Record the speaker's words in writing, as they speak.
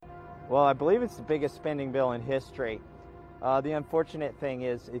Well, I believe it's the biggest spending bill in history. The unfortunate thing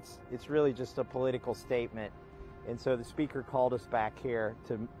is it's really just a political statement. And so the speaker called us back here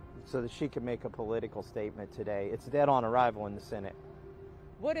so that she could make a political statement today. It's dead on arrival in the Senate.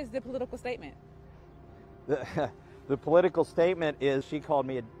 What is the political statement? The political statement is she called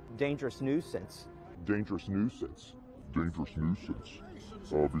me a dangerous nuisance. Dangerous nuisance. Dangerous nuisance.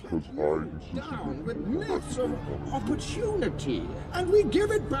 Because I insisted down with myths of opportunity, and we give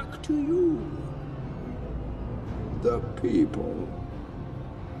it back to you, the people.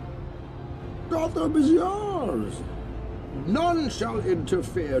 Gotham is yours. None shall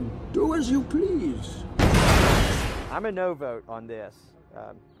interfere. Do as you please. I'm a no vote on this. All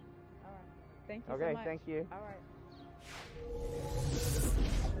right. Thank you okay, so much. Thank you. All right.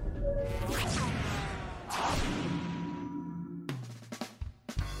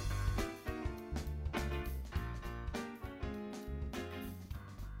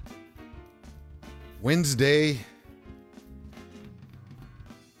 Wednesday.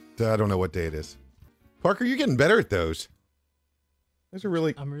 I don't know what day it is. Parker, you're getting better at those. Those are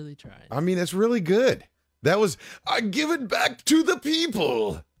really... I'm really trying. I mean, it's really good. That was, I give it back to the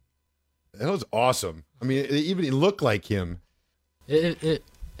people. That was awesome. I mean, it even looked like him. It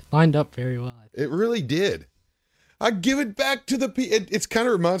lined up very well. It really did. I give it back to the people. It kind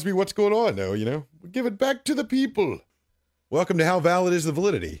of reminds me of what's going on now, you know? Give it back to the people. Welcome to How Valid is the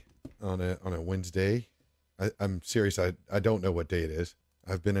Validity on a Wednesday. I'm serious. I don't know what day it is.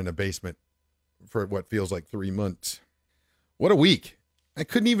 I've been in a basement for what feels like 3 months. What a week. I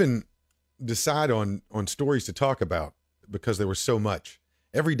couldn't even decide on stories to talk about because there was so much.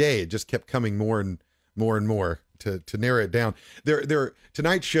 Every day it just kept coming more and more and more to narrow it down.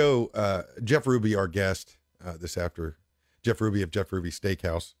 Tonight's show, Jeff Ruby, our guest Jeff Ruby of Jeff Ruby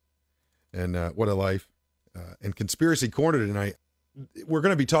Steakhouse and What a Life, and Conspiracy Corner tonight. We're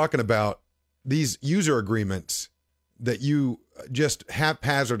going to be talking about these user agreements that you just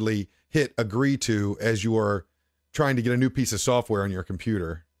haphazardly hit agree to as you are trying to get a new piece of software on your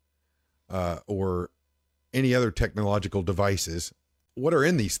computer or any other technological devices. What are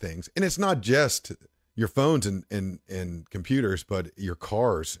in these things? And it's not just your phones and computers, but your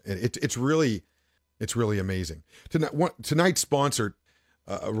cars. And it's really amazing. Tonight's sponsor,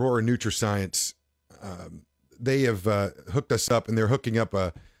 Aurora Nutriscience, they have hooked us up, and they're hooking up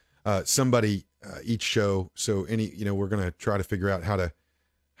somebody each show. So we're going to try to figure out how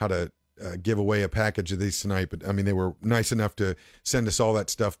to give away a package of these tonight. But I mean, they were nice enough to send us all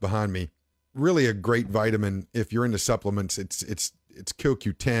that stuff behind me. Really a great vitamin. If you're into supplements, it's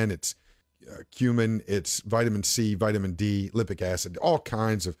CoQ10, it's cumin, it's vitamin C, vitamin D, lipic acid, all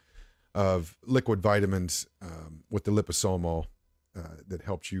kinds of liquid vitamins with the liposomol that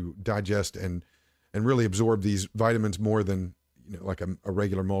helps you digest and really absorb these vitamins more than like a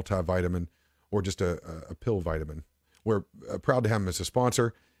regular multivitamin or just a pill vitamin. We're proud to have them as a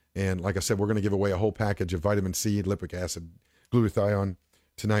sponsor. And like I said, we're going to give away a whole package of vitamin C, lipic acid, glutathione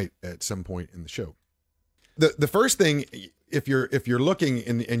tonight at some point in the show. The first thing, if you're looking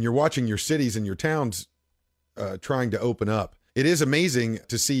and you're watching your cities and your towns trying to open up, it is amazing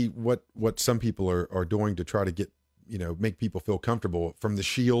to see what some people are doing to try to get, make people feel comfortable, from the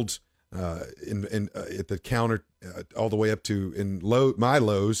shields at the counter all the way up to my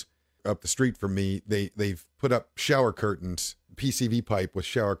Lowe's up the street from me. They've put up shower curtains, PCV pipe with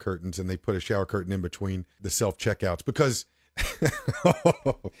shower curtains, and they put a shower curtain in between the self-checkouts because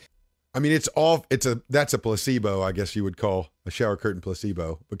I mean, that's a placebo, I guess you would call a shower curtain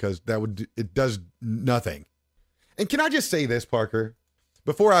placebo, because it does nothing. And can I just say this, Parker,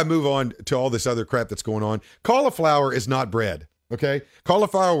 before I move on to all this other crap that's going on? Cauliflower is not bread, okay?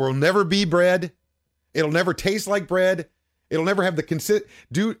 Cauliflower will never be bread. It'll never taste like bread. It'll never have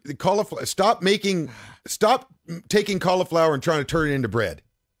cauliflower. Stop taking cauliflower and trying to turn it into bread.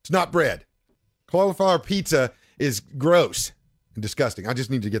 It's not bread. Cauliflower pizza is gross and disgusting. I just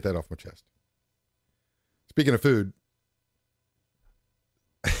need to get that off my chest. Speaking of food,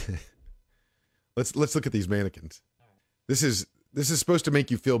 let's look at these mannequins. This is supposed to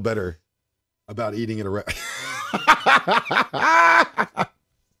make you feel better about eating at a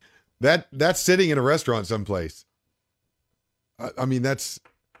that's sitting in a restaurant someplace. I mean,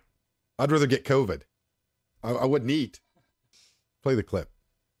 I'd rather get COVID. I wouldn't eat. Play the clip.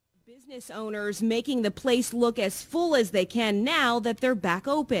 Business owners making the place look as full as they can now that they're back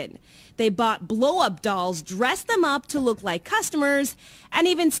open. They bought blow-up dolls, dressed them up to look like customers, and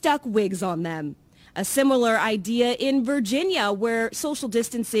even stuck wigs on them. A similar idea in Virginia, where social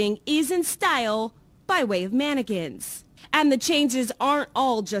distancing is in style by way of mannequins. And the changes aren't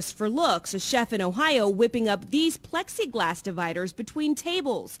all just for looks. A chef in Ohio whipping up these plexiglass dividers between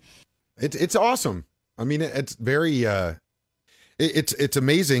tables. It's awesome. I mean, it's very, it's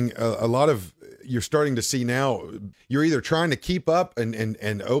amazing. A lot of, you're starting to see now, you're either trying to keep up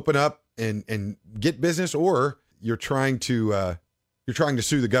and open up and get business, or you're trying to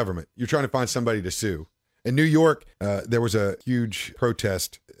sue the government. You're trying to find somebody to sue. In New York, there was a huge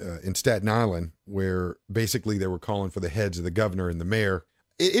protest in Staten Island where basically they were calling for the heads of the governor and the mayor.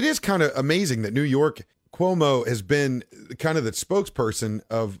 It is kind of amazing that New York, Cuomo has been kind of the spokesperson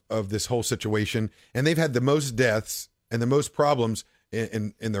of this whole situation, and they've had the most deaths and the most problems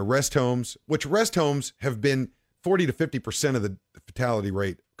in their rest homes, which rest homes have been 40 to 50% of the fatality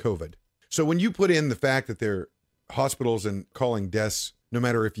rate COVID. So when you put in the fact that they're hospitals and calling deaths, no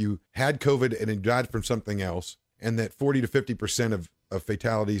matter if you had COVID and you died from something else, and that 40 to 50% of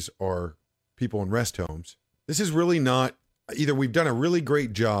fatalities are people in rest homes, this is really not, either we've done a really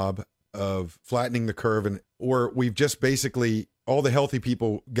great job of flattening the curve, or we've just basically, all the healthy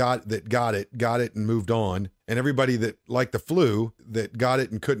people got it and moved on, and everybody that, like the flu, that got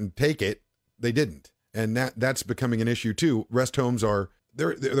it and couldn't take it, they didn't. And that's becoming an issue too. Rest homes are,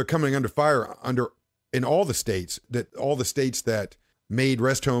 they're coming under fire in all the states that made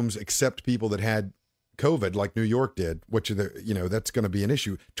rest homes accept people that had COVID, like New York did, which that's going to be an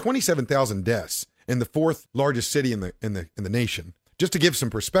issue. 27,000 deaths in the fourth largest city in the nation. Just to give some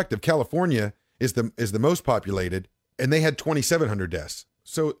perspective, California is the most populated, and they had 2,700 deaths.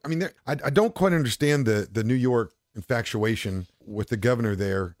 So I mean, I don't quite understand the New York infatuation with the governor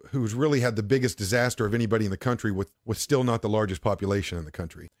there, who's really had the biggest disaster of anybody in the country with still not the largest population in the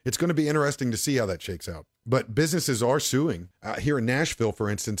country. It's going to be interesting to see how that shakes out. But businesses are suing. Here in Nashville, for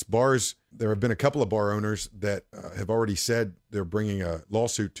instance, bars, there have been a couple of bar owners that have already said they're bringing a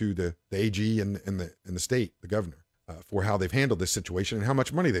lawsuit to the AG and the state, the governor, for how they've handled this situation and how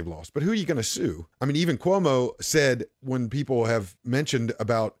much money they've lost. But who are you going to sue? I mean, even Cuomo said, when people have mentioned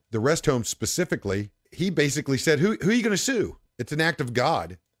about the rest homes specifically, he basically said, who are you going to sue? It's an act of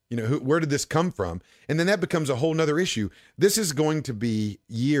God. Where did this come from? And then that becomes a whole nother issue. This is going to be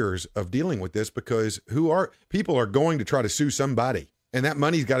years of dealing with this, because people are going to try to sue somebody, and that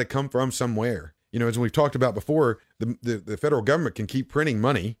money's got to come from somewhere. As we've talked about before, the federal government can keep printing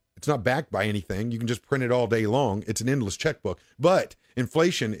money. It's not backed by anything. You can just print it all day long. It's an endless checkbook. But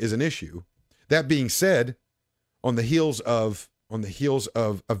inflation is an issue. That being said, on the heels of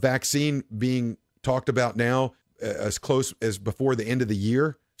a vaccine being talked about now, as close as before the end of the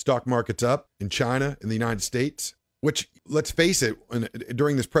year, stock market's up in China, in the United States, which, let's face it,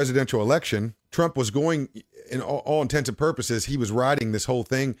 during this presidential election, Trump was going, in all intents and purposes, he was riding this whole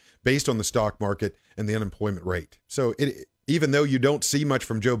thing based on the stock market and the unemployment rate. So even though you don't see much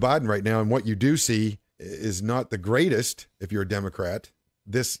from Joe Biden right now, and what you do see is not the greatest if you're a Democrat,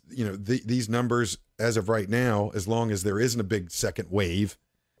 these numbers as of right now, as long as there isn't a big second wave,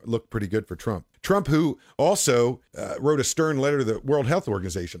 look pretty good for Trump. Trump, who also wrote a stern letter to the World Health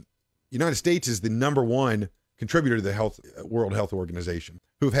Organization. The United States is the number one contributor to the World Health Organization,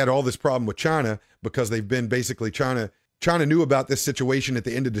 who've had all this problem with China because they've been basically China knew about this situation at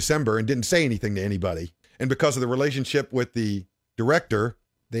the end of December and didn't say anything to anybody. And because of the relationship with the director,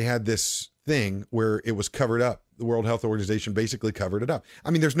 they had this thing where it was covered up. The World Health Organization basically covered it up.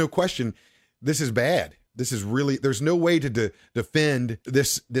 I mean, there's no question this is bad. This is really, there's no way to defend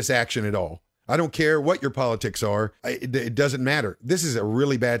this action at all. I don't care what your politics are. It doesn't matter. This is a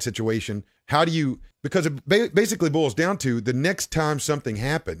really bad situation. Because it basically boils down to, the next time something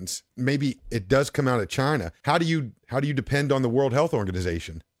happens, maybe it does come out of China, how do you depend on the World Health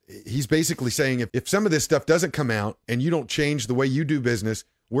Organization? He's basically saying, if some of this stuff doesn't come out and you don't change the way you do business,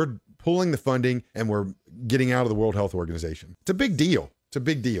 we're pulling the funding and we're getting out of the World Health Organization. It's a big deal. It's a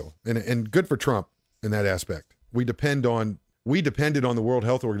big deal. And good for Trump in that aspect. We depended on the World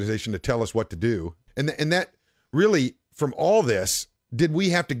Health Organization to tell us what to do. And that really, from all this, did we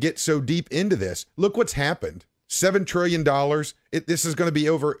have to get so deep into this? Look what's happened. $7 trillion. This is going to be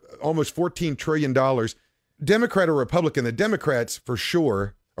over almost $14 trillion. Democrat or Republican, the Democrats for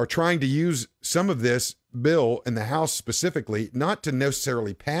sure are trying to use some of this bill in the House specifically, not to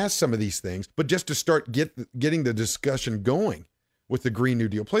necessarily pass some of these things, but just to start getting the discussion going with the Green New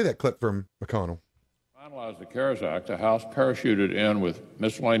Deal. Play that clip from McConnell. Finalized the CARES Act, the House parachuted in with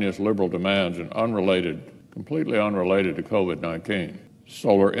miscellaneous liberal demands and completely unrelated to COVID-19.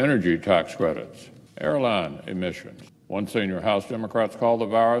 Solar energy tax credits, airline emissions. One senior House Democrats called the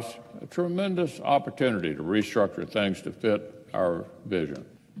virus a tremendous opportunity to restructure things to fit our vision.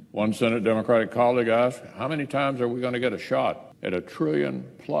 One Senate Democratic colleague asked, how many times are we going to get a shot at a $1 trillion+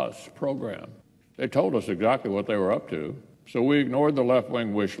 program? They told us exactly what they were up to. So we ignored the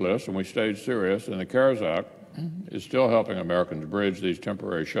left-wing wish list and we stayed serious, and the CARES Act is still helping Americans bridge these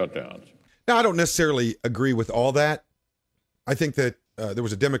temporary shutdowns. Now, I don't necessarily agree with all that. I think that there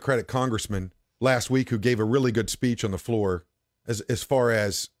was a Democratic congressman last week who gave a really good speech on the floor as far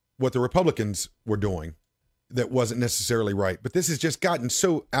as what the Republicans were doing that wasn't necessarily right. But this has just gotten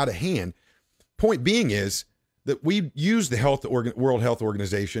so out of hand. Point being is that we used the World Health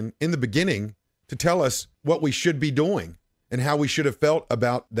Organization in the beginning to tell us what we should be doing and how we should have felt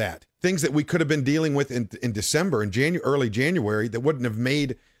about that. Things that we could have been dealing with in December and early January that wouldn't have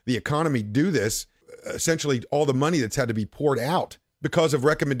made the economy do this. Essentially, all the money that's had to be poured out because of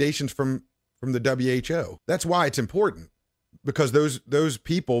recommendations from the WHO. That's why it's important, because those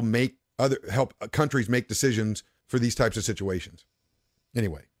people help countries make decisions for these types of situations.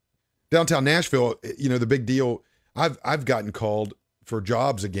 Anyway, downtown Nashville, the big deal. I've gotten called for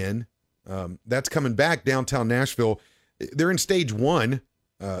jobs again. That's coming back. Downtown Nashville, they're in stage 1.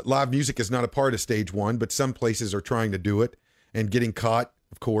 Live music is not a part of stage 1, but some places are trying to do it and getting caught,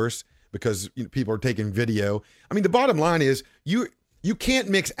 of course, because people are taking video. I mean, the bottom line is you can't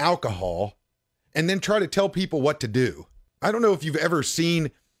mix alcohol and then try to tell people what to do. I don't know if you've ever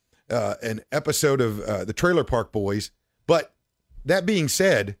seen an episode of the Trailer Park Boys, but that being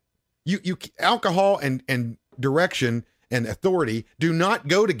said, you alcohol and direction and authority do not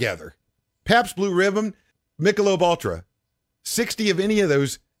go together. Pabst Blue Ribbon, Michelob Ultra, 60 of any of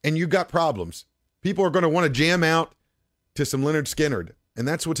those, and you got problems. People are going to want to jam out to some Leonard Skinner, and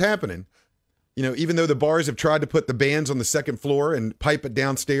that's what's happening. Even though the bars have tried to put the bands on the second floor and pipe it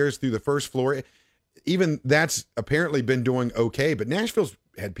downstairs through the first floor, even that's apparently been doing okay. But Nashville's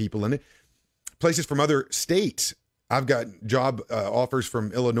had people in it. Places from other states. I've got job offers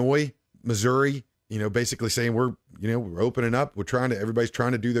from Illinois, Missouri, basically saying we're opening up. Everybody's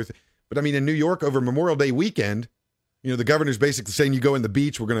trying to do their thing. But I mean, in New York over Memorial Day weekend, the governor's basically saying you go in the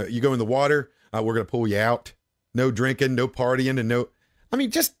beach, you go in the water, we're going to pull you out. No drinking, no partying,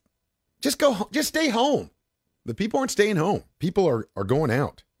 and just go, just stay home. The people aren't staying home. People are going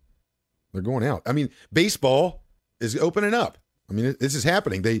out. They're going out. I mean, baseball is opening up. I mean, this is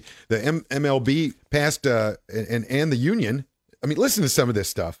happening. The MLB passed, and the union. I mean, listen to some of this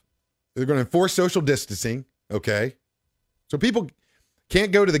stuff. They're going to enforce social distancing. Okay. So people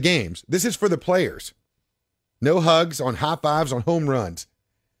can't go to the games. This is for the players. No hugs, on high fives, on home runs.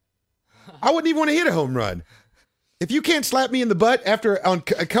 I wouldn't even want to hit a home run. If you can't slap me in the butt after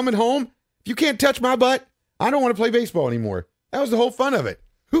coming home, if you can't touch my butt, I don't want to play baseball anymore. That was the whole fun of it.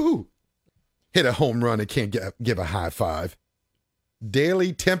 Whoo! Hit a home run and can't give a high five.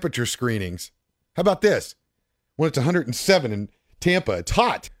 Daily temperature screenings. How about this? When it's 107 in Tampa, it's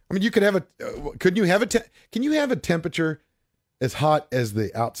hot. I mean, you could have can you have a temperature as hot as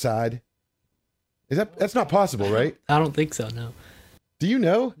the outside? That's not possible, right? I don't think so, no. Do you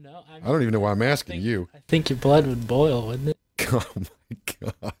know? No, I don't even know why I'm asking you. I think your blood would boil, wouldn't it? Oh my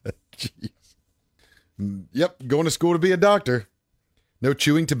God, jeez. Yep, going to school to be a doctor. No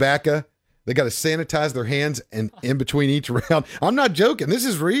chewing tobacco. They got to sanitize their hands and in between each round. I'm not joking. This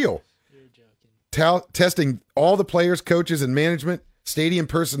is real. You're joking. Testing all the players, coaches, and management, stadium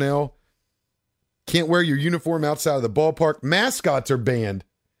personnel. Can't wear your uniform outside of the ballpark. Mascots are banned.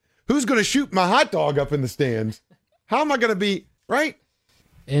 Who's going to shoot my hot dog up in the stands? How am I going to be, right?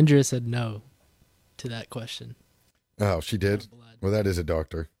 Andrea said no to that question. Oh, she did? Well, that is a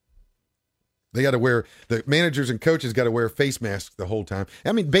doctor. They got to wear, the managers and coaches got to wear face masks the whole time.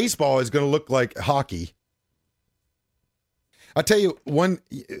 I mean, baseball is going to look like hockey. I'll tell you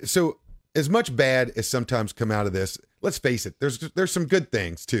so as much bad as sometimes come out of this, let's face it, there's some good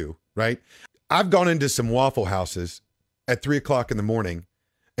things too, right? I've gone into some Waffle Houses at 3:00 in the morning,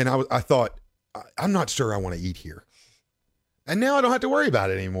 and I thought, I'm not sure I want to eat here. And now I don't have to worry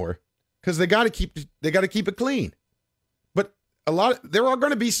about it anymore because they got to keep it clean. But there are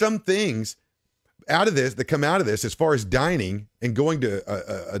going to be some things out of this that come out of this as far as dining and going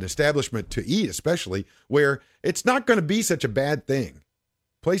to an establishment to eat, especially where it's not going to be such a bad thing.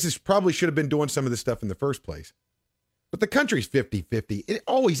 Places probably should have been doing some of this stuff in the first place. But the country's 50-50. It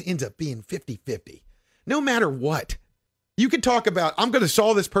always ends up being 50-50. No matter what. You could talk about, I'm going to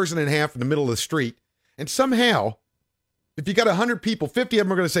saw this person in half in the middle of the street, and somehow, if you got 100 people, 50 of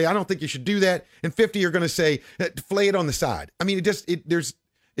them are going to say, I don't think you should do that, and 50 are going to say, flay it on the side. I mean,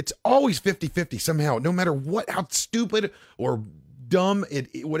 it's always 50-50 somehow. No matter how stupid or dumb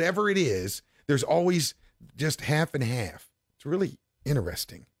whatever it is, there's always just half and half. It's really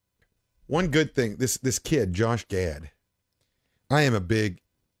interesting. One good thing, this kid, Josh Gad, I am a big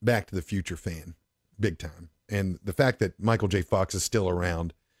Back to the Future fan, big time. And the fact that Michael J. Fox is still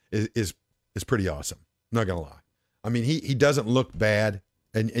around is pretty awesome. I'm not going to lie. I mean, he doesn't look bad.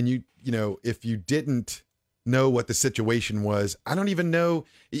 And you know, if you didn't know what the situation was. I don't even know.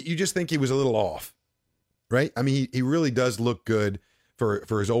 You just think he was a little off, right? I mean, he really does look good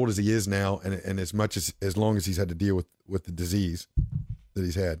for as old as he is now, and as much as long as he's had to deal with the disease that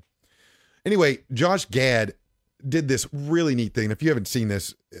he's had. Anyway, Josh Gad did this really neat thing. If you haven't seen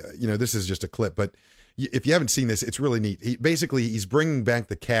this, this is just a clip, but if you haven't seen this, it's really neat. He's bringing back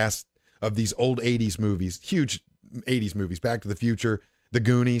the cast of these old 80s movies, huge 80s movies, Back to the Future, The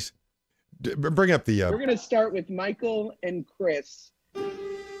Goonies. Bring up the... We're going to start with Michael and Chris.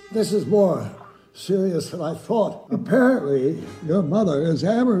 This is more serious than I thought. Apparently, your mother is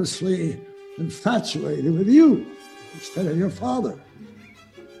amorously infatuated with you instead of your father.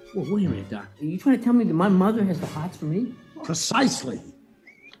 Well, wait a minute, Doc. Are you trying to tell me that my mother has the hots for me? Precisely.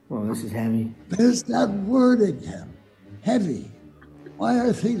 Well, this is heavy. There's that word again. Heavy. Why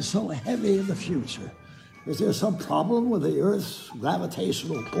are things so heavy in the future? Is there some problem with the Earth's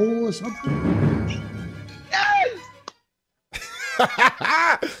gravitational pull or something? Yes!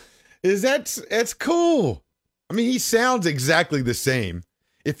 That's cool. I mean, he sounds exactly the same.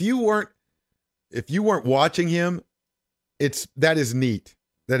 If you weren't watching him, that is neat.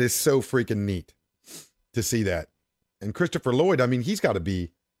 That is so freaking neat to see that. And Christopher Lloyd, I mean, he's got to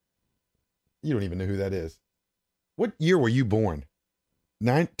be, you don't even know who that is. What year were you born?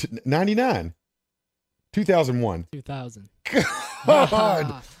 99? 2001? 2000.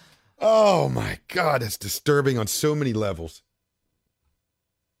 God. Oh my God, it's disturbing on so many levels.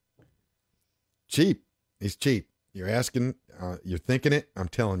 Cheap. He's cheap. You're asking, you're thinking it. I'm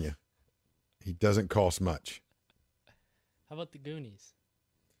telling you, he doesn't cost much. How about the Goonies?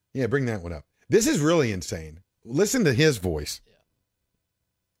 Yeah, bring that one up. This is really insane. Listen to his voice. Yeah.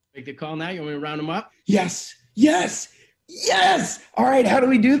 Make the call now? You want me to round them up? Yes. All right, how do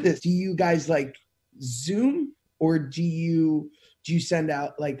we do this? Do you guys like Zoom, or do you send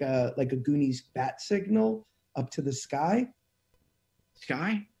out like a Goonies bat signal up to the sky?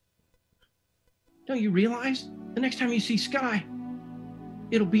 Sky? Don't you realize the next time you see Sky,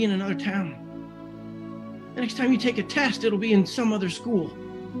 it'll be in another town. The next time you take a test, it'll be in some other school.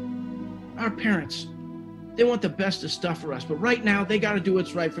 Our parents, they want the best of stuff for us, but right now they got to do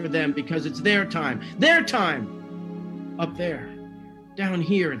what's right for them because it's their time. Their time! Up there. Down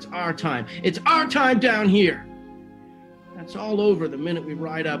here, it's our time. It's our time down here. That's all over the minute we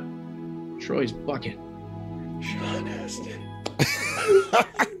ride up Troy's bucket. Sean Astin.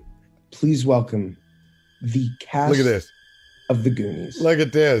 Please welcome the cast. Look at this. Of the Goonies. Look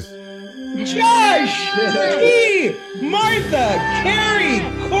at this. Josh, T, Martha, Carrie,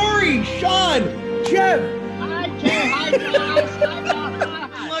 Corey, Sean, Jeff.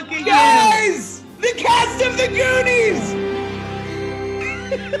 Look at Guys, the cast of the Goonies.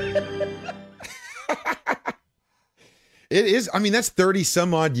 It is. I mean, that's 30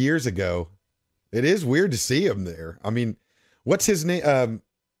 some odd years ago. It is weird to see him there. I mean, what's his name?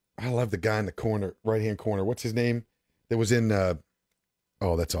 I love the guy in the corner, right-hand corner. What's his name? That was in,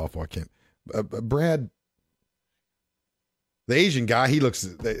 oh, that's awful. I can't. Brad, the Asian guy, he looks,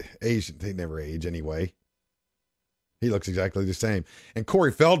 Asian, they never age anyway. He looks exactly the same. And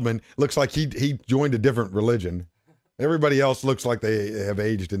Corey Feldman looks like he joined a different religion. Everybody else looks like they have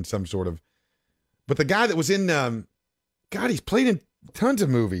aged in some sort of, but the guy that was in, God, he's played in tons of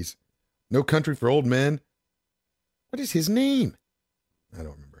movies. No Country for Old Men. What is his name? I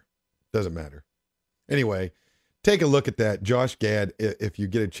don't remember. Doesn't matter. Anyway, take a look at that. Josh Gad, if you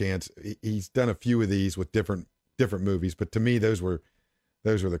get a chance. He's done a few of these with different movies, but to me, those were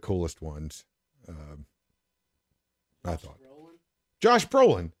the coolest ones. I thought. Josh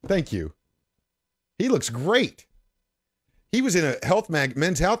Brolin. Thank you. He looks great. He was in a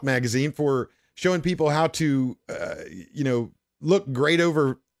Men's Health magazine for showing people how to, look great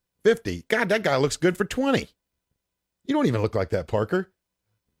over 50. God, that guy looks good for 20. You don't even look like that, Parker.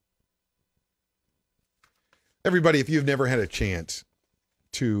 Everybody, if you've never had a chance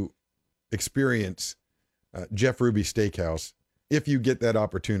to experience Jeff Ruby Steakhouse, if you get that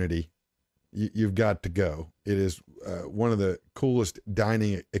opportunity, you've got to go. It is one of the coolest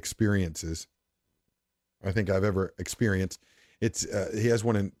dining experiences I think I've ever experienced. It's he has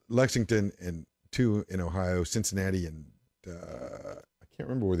one in Lexington and two in Ohio, Cincinnati, and I can't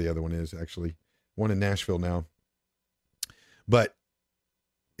remember where the other one is actually. One in Nashville now. But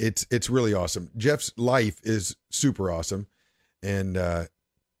it's really awesome. Jeff's life is super awesome, and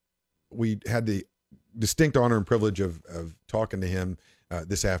we had the distinct honor and privilege of talking to him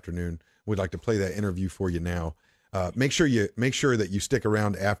this afternoon. We'd like to play that interview for you now. Make sure that you stick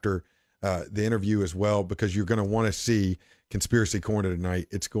around after the interview as well, because you're going to want to see Conspiracy Corner tonight.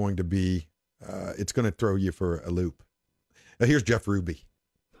 It's going to throw you for a loop. Here's Jeff Ruby.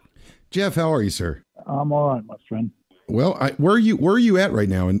 Jeff, how are you, sir? I'm all right, my friend. Well, where are you at right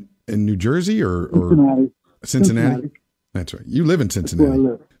now? In New Jersey or Cincinnati? That's right. You live in Cincinnati. That's where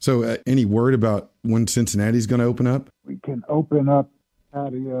I live. So any word about when Cincinnati's going to open up? We can open up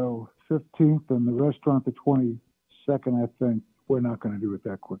patio 15th and the restaurant the 22nd, I think. We're not going to do it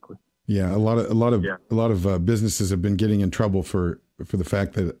that quickly. Yeah, a lot of businesses have been getting in trouble for the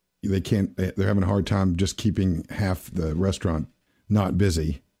fact that they're having a hard time just keeping half the restaurant not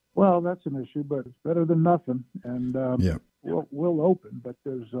busy. Well, that's an issue, but it's better than nothing. And we'll open, but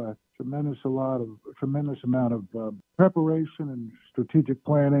there's a tremendous amount of preparation and strategic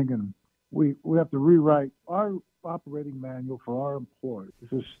planning, and we have to rewrite our operating manual for our employees.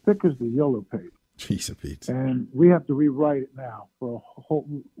 It's as thick as the yellow page. Jeez, Pete. And we have to rewrite it now for a whole.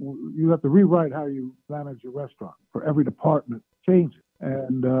 You have to rewrite how you manage a restaurant for every department. Change it,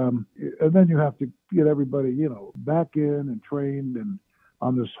 and then you have to get everybody, back in and trained and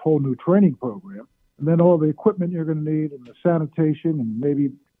on this whole new training program. And then all the equipment you're going to need and the sanitation, and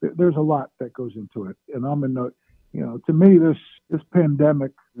maybe there's a lot that goes into it. And I'm in the, to me, this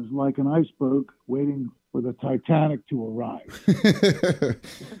pandemic is like an iceberg waiting for the Titanic to arrive.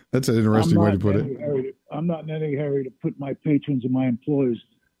 That's an interesting way to put it. I'm not in any hurry to put my patrons and my employees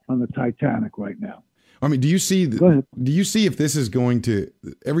on the Titanic right now. I mean, do you see if this is going to,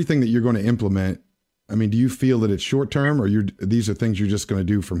 everything that you're going to implement, I mean, do you feel that it's short term, or these are things you're just going to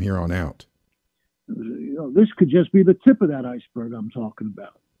do from here on out? This could just be the tip of that iceberg I'm talking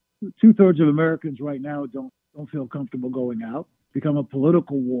about. 2/3 of Americans right now don't feel comfortable going out. It's become a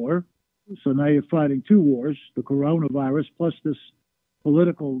political war. So now you're fighting two wars, the coronavirus plus this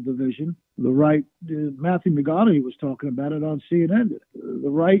political division. The right, Matthew McConaughey was talking about it on CNN. The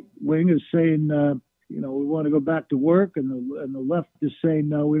right wing is saying, we want to go back to work, and the left is saying,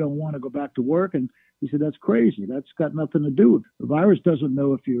 no, we don't want to go back to work. And he said, that's crazy. That's got nothing to do with it. The virus doesn't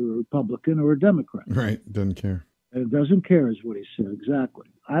know if you're a Republican or a Democrat. Right. Doesn't care. And it doesn't care is what he said. Exactly.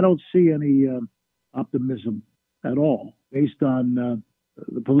 I don't see any optimism at all based on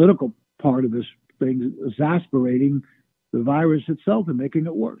the political part of this thing exasperating the virus itself and making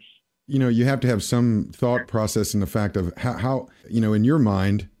it worse. You have to have some thought process in the fact of how in your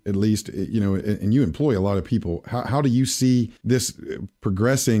mind, at least, and you employ a lot of people. How do you see this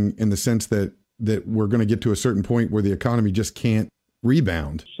progressing in the sense that we're going to get to a certain point where the economy just can't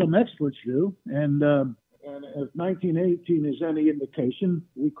rebound? Some experts do. And if 1918 is any indication,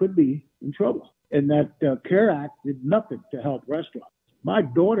 we could be in trouble. And that CARE Act did nothing to help restaurants. My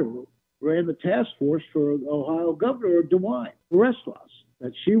daughter ran the task force for Ohio Governor DeWine for restaurants,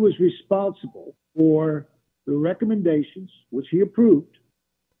 that she was responsible for the recommendations, which he approved,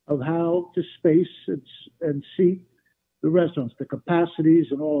 of how to space and seat the restaurants, the capacities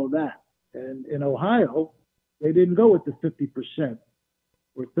and all of that. And in Ohio, they didn't go with the 50%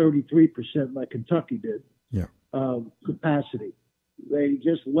 or 33% like Kentucky did capacity. They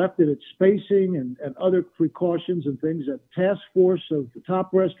just left it at spacing and other precautions and things. A task force of the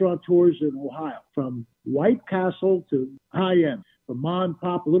top restaurateurs in Ohio, from White Castle to high end, from mom and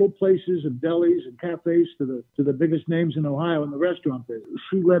pop little places and delis and cafes to the biggest names in Ohio in the restaurant business.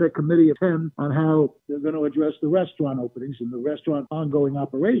 She led a committee of 10 on how they're going to address the restaurant openings and the restaurant ongoing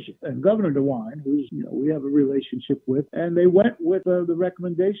operation. And Governor DeWine, who's we have a relationship with, and they went with the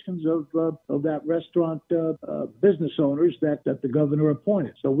recommendations of that restaurant business owners that the governor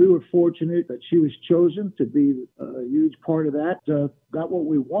appointed. So we were fortunate that she was chosen to be a huge part of that. Got what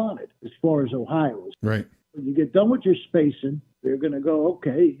we wanted as far as Ohio is. Right. When you get done with your spacing, they're going to go,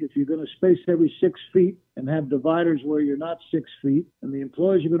 okay, if you're going to space every 6 feet and have dividers where you're not 6 feet, and the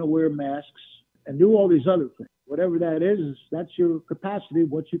employees are going to wear masks and do all these other things. Whatever that is, that's your capacity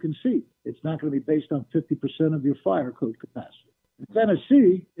of what you can see. It's not going to be based on 50% of your fire code capacity. In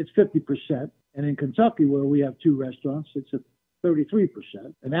Tennessee, it's 50%. And in Kentucky, where we have 2 restaurants, it's at 33%.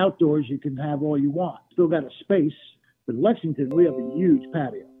 And outdoors, you can have all you want. Still got a space. But in Lexington, we have a huge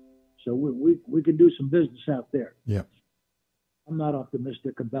patio. So we can do some business out there. Yeah. I'm not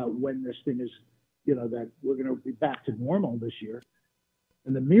optimistic about when this thing is, that we're going to be back to normal this year.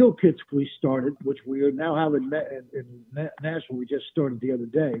 And the meal kits we started, which we are now having in Nashville, we just started the other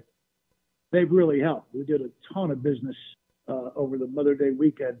day, they've really helped. We did a ton of business over the Mother Day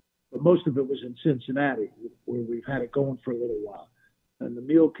weekend, but most of it was in Cincinnati, where we've had it going for a little while. And the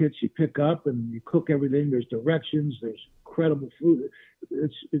meal kits you pick up and you cook everything. There's directions. There's incredible food.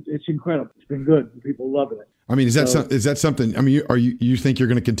 It's incredible. It's been good. People loving it. I mean, is that something? I mean, you think you're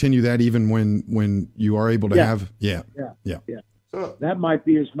going to continue that even when you are able to have? Yeah. So that might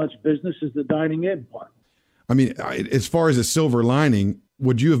be as much business as the dining in part. I mean, as far as a silver lining,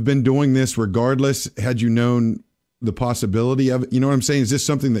 would you have been doing this regardless had you known the possibility of it? You know what I'm saying? Is this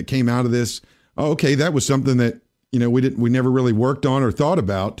something that came out of this? Oh, okay, that was something that, we never really worked on or thought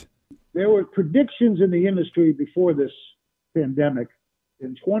about. There were predictions in the industry before this pandemic.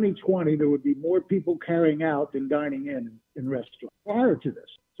 In 2020, there would be more people carrying out than dining in restaurants prior to this.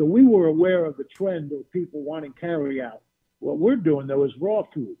 So we were aware of the trend of people wanting carry out. What we're doing, though, is raw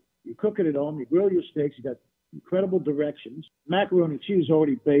food. You cook it at home, you grill your steaks, you got incredible directions. Macaroni and cheese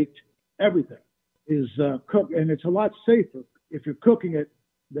already baked. Everything is cooked, and it's a lot safer if you're cooking it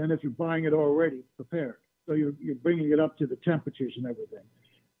than if you're buying it already prepared. So you're bringing it up to the temperatures and everything.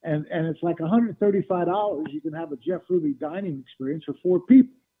 And it's like $135. You can have a Jeff Ruby dining experience for 4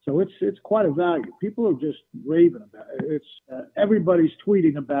 people. So it's quite a value. People are just raving about it. It's everybody's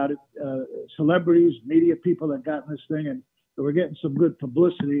tweeting about it. Celebrities, media people that got in this thing, and we're getting some good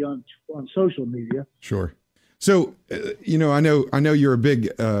publicity on social media. Sure. So, I know you're a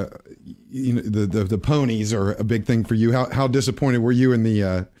big, the ponies are a big thing for you. How disappointed were you in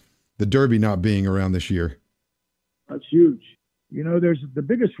the Derby not being around this year? That's huge. There's the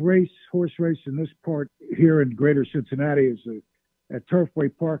biggest horse race in this part here in Greater Cincinnati is at Turfway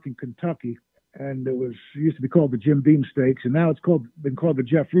Park in Kentucky, and it used to be called the Jim Beam Stakes, and now it's been called the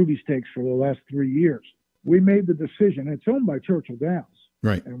Jeff Ruby Stakes for the last 3 years. We made the decision. It's owned by Churchill Downs,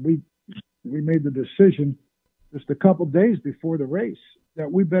 right? And we made the decision just a couple days before the race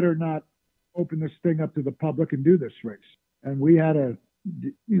that we better not open this thing up to the public and do this race. And we had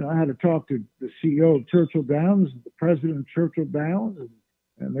I had to talk to the CEO of Churchill Downs, the president of Churchill Downs,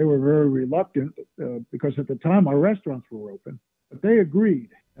 and they were very reluctant because at the time our restaurants were open. But they agreed,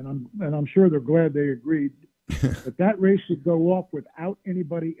 and I'm sure they're glad they agreed that race should go off without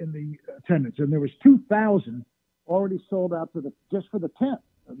anybody in the attendance. And there was 2,000 already sold out just for the tent,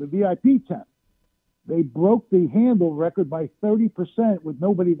 the VIP tent. They broke the handle record by 30% with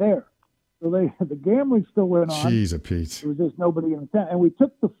nobody there. So the gambling still went on. Jeez, Pete. There was just nobody in the tent. And we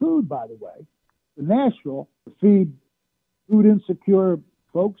took the food, by the way, to Nashville to feed food insecure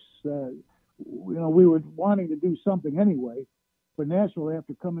folks. We were wanting to do something anyway for Nashville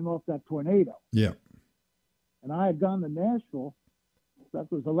after coming off that tornado. Yeah. And I had gone to Nashville.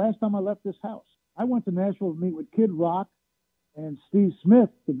 That was the last time I left this house. I went to Nashville to meet with Kid Rock and Steve Smith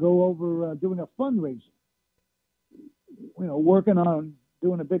to go over doing a fundraiser. Working on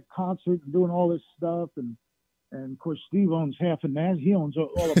doing a big concert and doing all this stuff. And of course, Steve owns half of Nashville. He owns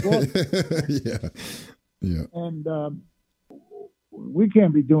all of Broadway. Yeah. And we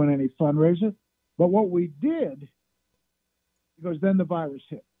can't be doing any fundraiser. But what we did, because then the virus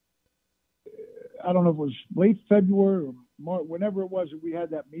hit. I don't know if it was late February or March, whenever it was that we had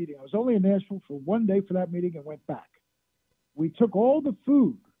that meeting. I was only in Nashville for 1 day for that meeting and went back. We took all the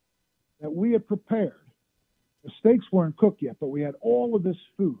food that we had prepared. The steaks weren't cooked yet, but we had all of this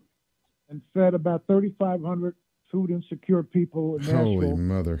food and fed about 3,500 food insecure people in Nashville. Holy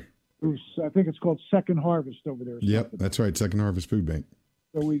mother. I think it's called Second Harvest over there. Yep, that's right, Second Harvest Food Bank.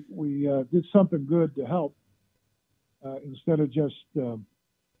 So we did something good to help instead of just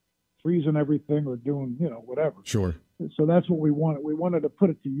freezing everything or doing, whatever. Sure. So that's what we wanted. We wanted to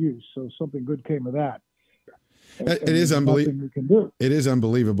put it to use, so something good came of that. It is unbelievable. It is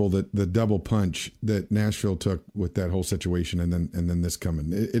unbelievable that the double punch that Nashville took with that whole situation, and then this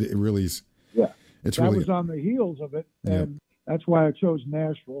coming. It really is. Yeah, it's that really was on the heels of it, and that's why I chose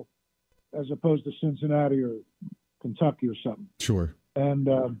Nashville as opposed to Cincinnati or Kentucky or something. Sure. And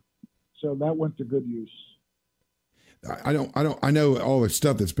so that went to good use. I know all the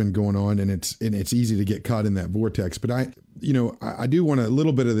stuff that's been going on, and it's easy to get caught in that vortex. But I do want a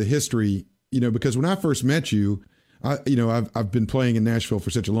little bit of the history. Because when I first met you, I've been playing in Nashville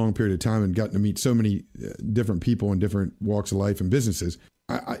for such a long period of time and gotten to meet so many different people in different walks of life and businesses.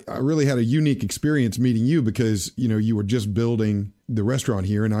 I really had a unique experience meeting you because, you were just building the restaurant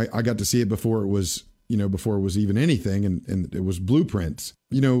here, and I got to see it before it was, before it was even anything, and it was blueprints.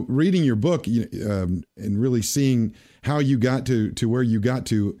 Reading your book and really seeing how you got to where you got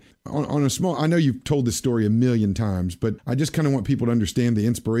to on a small, I know you've told this story a million times, but I just kind of want people to understand the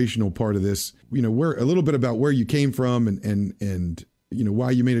inspirational part of this, where a little bit about where you came from and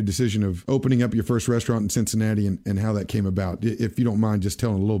why you made a decision of opening up your first restaurant in Cincinnati and how that came about. If you don't mind just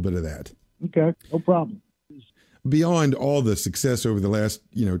telling a little bit of that. Okay, no problem. Beyond all the success over the last,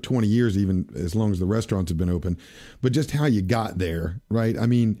 20 years, even as long as the restaurants have been open, but just how you got there, right? I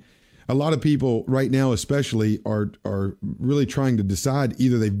mean, a lot of people right now, especially, are really trying to decide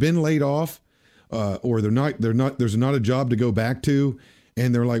either they've been laid off, or they're not. There's not a job to go back to,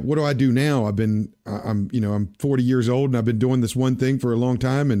 and they're like, "What do I do now? I'm 40 years old, and I've been doing this one thing for a long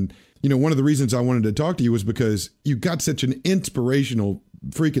time." And one of the reasons I wanted to talk to you was because you got such an inspirational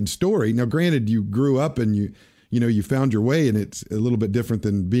freaking story. Now, granted, you grew up and you found your way, and it's a little bit different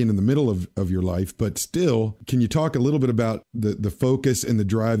than being in the middle of your life. But still, can you talk a little bit about the focus and the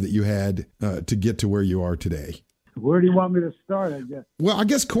drive that you had to get to where you are today? Where do you want me to start, I guess? Well, I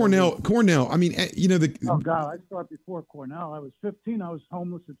guess Cornell, I mean, Oh, God, I started before Cornell. I was 15. I was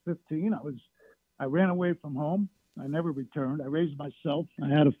homeless at 15. I ran away from home. I never returned. I raised myself. I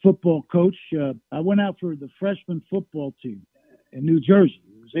had a football coach. I went out for the freshman football team in New Jersey.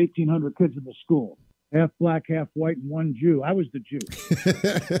 There was 1,800 kids in the school, half black, half white, and one Jew. I was the Jew.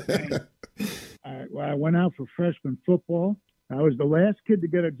 I went out for freshman football. I was the last kid to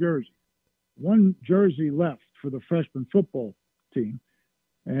get a jersey. One jersey left for the freshman football team,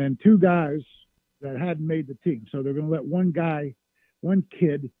 and two guys that hadn't made the team. So they're going to let one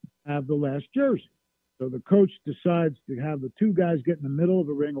kid have the last jersey. So the coach decides to have the two guys get in the middle of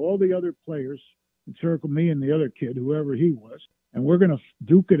the ring, all the other players encircle me and the other kid, whoever he was, and we're going to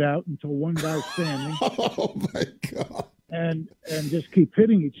duke it out until one guy's standing. Oh, my God. And just keep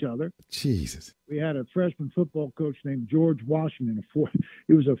hitting each other. Jesus. We had a freshman football coach named George Washington.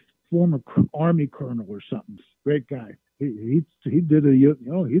 He was a former Army colonel or something. Great guy. He did he did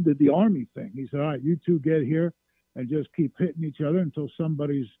the Army thing. He said, all right, you two get here and just keep hitting each other until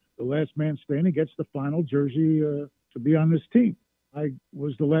somebody's the last man standing gets the final jersey to be on this team. I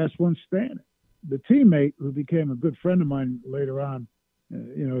was the last one standing. The teammate, who became a good friend of mine later on,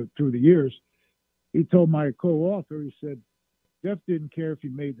 through the years, he told my co-author, he said, Jeff didn't care if he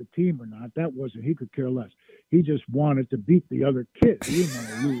made the team or not. That wasn't, he could care less. He just wanted to beat the other kid. He didn't want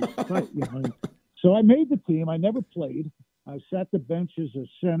to lose the fight, So I made the team. I never played. I sat the bench as a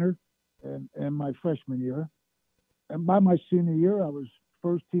center in my freshman year. And by my senior year, I was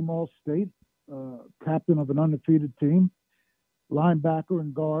first team All-State, captain of an undefeated team, linebacker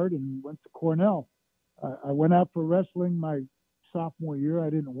and guard, and went to Cornell. I went out for wrestling my sophomore year. I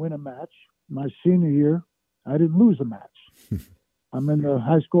didn't win a match. My senior year, I didn't lose a match. I'm in the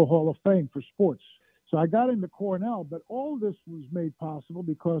High School Hall of Fame for sports. So I got into Cornell, but all this was made possible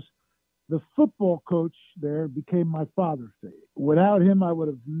because the football coach there became my father figure. Without him, I would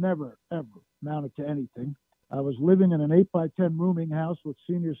have never, ever amounted to anything. I was living in an 8x10 rooming house with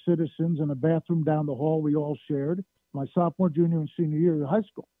senior citizens and a bathroom down the hall we all shared my sophomore, junior, and senior year of high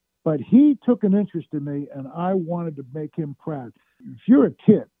school. But he took an interest in me, and I wanted to make him proud. If you're a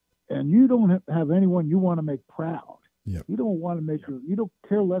kid and you don't have anyone you want to make proud, yep. You don't want to make you don't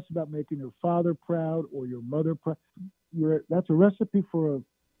care less about making your father proud or your mother proud. That's a recipe for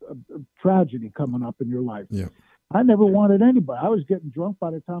a tragedy coming up in your life. Yeah. I never wanted anybody. I was getting drunk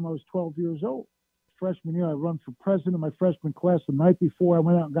by the time I was 12 years old. Freshman year, I run for president of my freshman class. The night before, I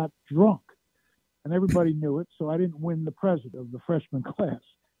went out and got drunk, and everybody knew it. So I didn't win the president of the freshman class.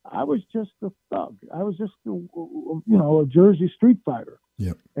 I was just a thug. I was just a Jersey street fighter.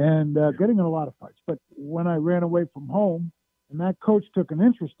 Yep. And getting in a lot of fights. But when I ran away from home, and that coach took an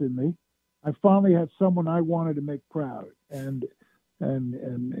interest in me, I finally had someone I wanted to make proud. And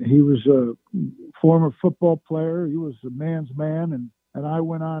he was a former football player. He was a man's man, and I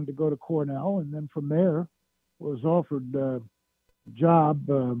went on to go to Cornell, and then from there was offered a job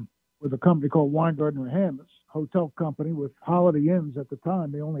with a company called Weingartner Hammonds, hotel company with Holiday Inns at the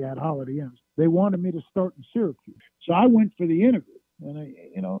time. They only had Holiday Inns. They wanted me to start in Syracuse. So I went for the interview,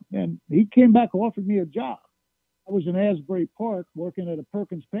 and he came back and offered me a job. I was in Asbury Park working at a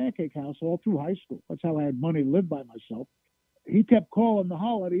Perkins Pancake House all through high school. That's how I had money to live by myself. He kept calling the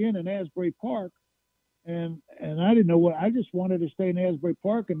Holiday Inn in Asbury Park, and I didn't know what. I just wanted to stay in Asbury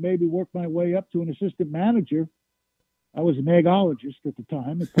Park and maybe work my way up to an assistant manager. I was an eggologist at the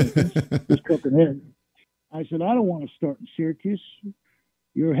time at Perkins, just cooking eggs. I said, I don't want to start in Syracuse.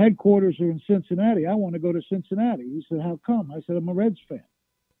 Your headquarters are in Cincinnati. I want to go to Cincinnati. He said, how come? I said, I'm a Reds fan.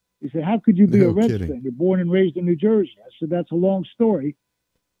 He said, how could you be a Reds fan? You're born and raised in New Jersey. I said, that's a long story.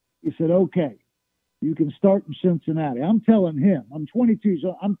 He said, okay, you can start in Cincinnati. I'm telling him, I'm 22,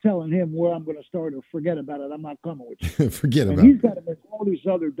 so I'm telling him where I'm going to start, or forget about it. I'm not coming with you. Forget about it. He's it. got to make all these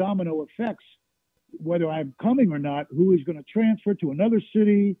other domino effects, whether I'm coming or not, who is going to transfer to another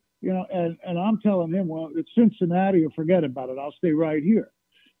city, and I'm telling him, well, it's Cincinnati or forget about it. I'll stay right here.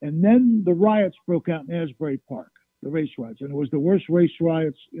 And then the riots broke out in Asbury Park, the race riots, and it was the worst race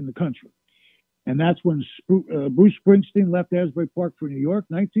riots in the country. And that's when Bruce Springsteen left Asbury Park for New York,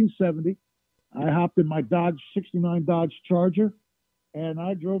 1970. I hopped in my 69 Dodge Charger, and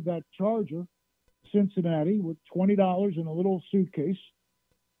I drove that Charger to Cincinnati with $20 in a little suitcase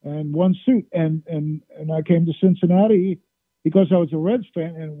and one suit. And I came to Cincinnati because I was a Reds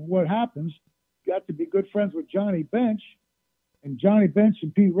fan. And what happens, got to be good friends with Johnny Bench, and Johnny Bench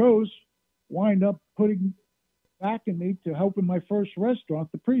and Pete Rose wind up backing me to help in my first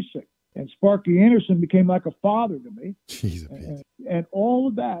restaurant, the Precinct. And Sparky Anderson became like a father to me. Jeez, and all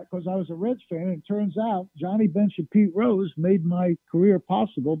of that, because I was a Reds fan, and it turns out Johnny Bench and Pete Rose made my career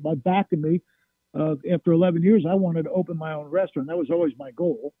possible by backing me. After 11 years, I wanted to open my own restaurant. That was always my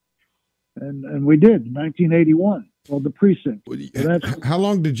goal. And we did in 1981, called The Precinct. So how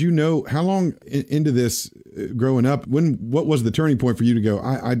long did you know, how long into this growing up, what was the turning point for you to go,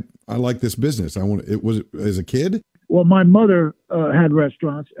 I like this business? Was it as a kid? Well, my mother had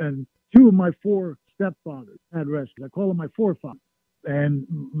restaurants, and 2 of my 4 stepfathers had restaurants. I call them my forefathers. And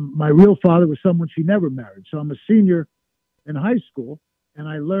my real father was someone she never married. So I'm a senior in high school, and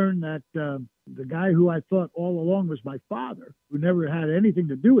I learned that the guy who I thought all along was my father, who never had anything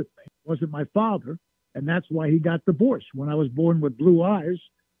to do with me, wasn't my father, and that's why he got divorced. When I was born with blue eyes,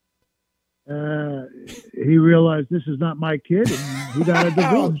 he realized this is not my kid, and he got a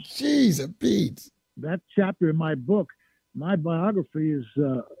divorce. Oh, jeez, it beats. That chapter in my book, my biography is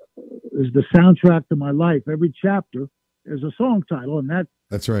the soundtrack to my life. Every chapter is a song title, and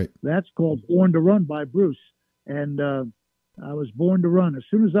that's right. That's called "Born to Run" by Bruce. And I was born to run. As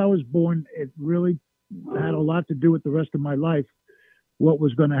soon as I was born, it really had a lot to do with the rest of my life, what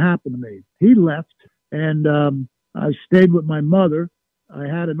was going to happen to me. He left, and I stayed with my mother. I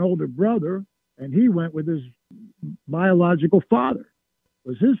had an older brother, and he went with his biological father,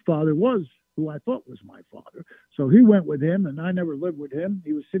 because his father was who I thought was my father. So he went with him, and I never lived with him.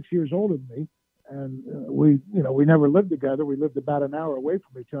 He was 6 years older than me, and we never lived together. We lived about an hour away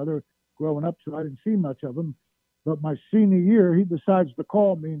from each other growing up, so I didn't see much of him. But my senior year, he decides to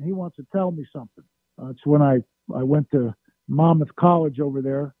call me, and he wants to tell me something. It's when I went to Monmouth College over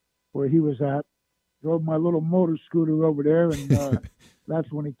there, where he was at, drove my little motor scooter over there, and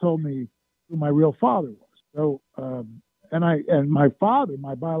that's when he told me who my real father was. So, and my father,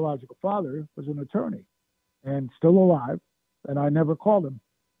 my biological father, was an attorney and still alive, and I never called him.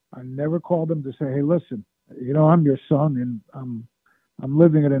 I never called him to say, hey, listen, I'm your son, and I'm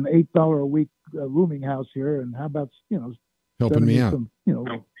living at an $8 a week rooming house here, and how about helping me out? Some,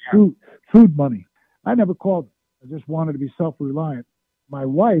 food money. I never called him. I just wanted to be self-reliant. My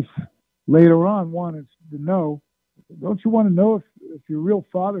wife later on wanted to know, don't you want to know if your real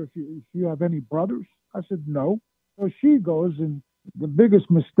father, if you have any brothers? I said no. So she goes, and the biggest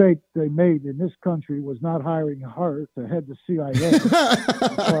mistake they made in this country was not hiring her to head the CIA.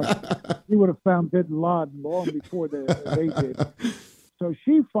 He would have found bin Laden long before they did. So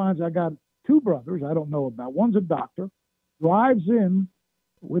she finds I got 2 brothers I don't know about. One's a doctor, drives in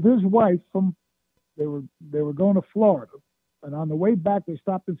with his wife they were going to Florida. And on the way back, they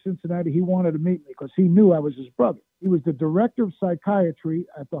stopped in Cincinnati. He wanted to meet me because he knew I was his brother. He was the director of psychiatry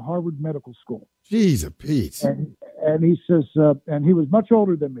at the Harvard Medical School. Jeez, Pete. And he says, and he was much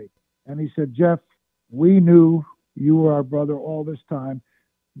older than me. And he said, Jeff, we knew you were our brother all this time,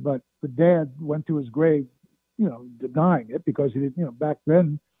 but the dad went to his grave, denying it because he didn't, back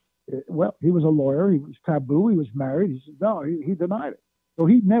then, he was a lawyer. He was taboo. He was married. He said, no, he denied it. So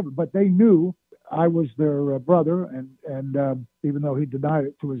he never, but they knew I was their brother, and even though he denied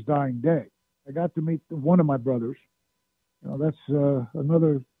it to his dying day. I got to meet one of my brothers. That's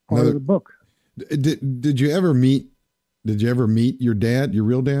another part of the book. Did you ever meet your dad, your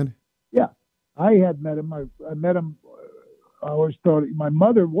real dad? Yeah, I had met him. I met him. I always thought my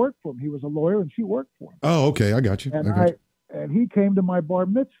mother worked for him. He was a lawyer, and she worked for him. Oh, okay, I got you. And he came to my bar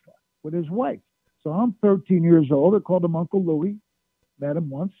mitzvah with his wife. So I'm 13 years old. I called him Uncle Louie. Met him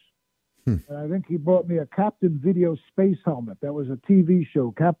once. And I think he brought me a Captain Video space helmet. That was a TV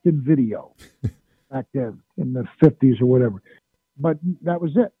show, Captain Video, back then in the 50s or whatever. But that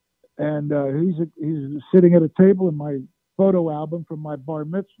was it. And he's sitting at a table in my photo album from my bar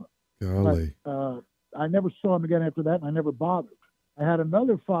mitzvah. Golly. But, I never saw him again after that, and I never bothered. I had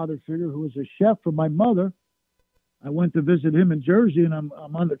another father figure who was a chef for my mother. I went to visit him in Jersey, and I'm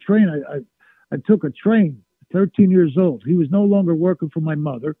on the train. I took a train, 13 years old. He was no longer working for my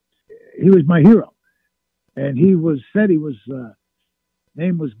mother. He was my hero. And he said he was,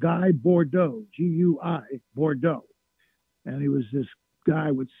 name was Guy Bordeaux, G-U-I, Bordeaux. And he was this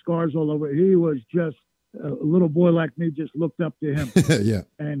guy with scars all over. He was just a little boy like me, just looked up to him. Yeah.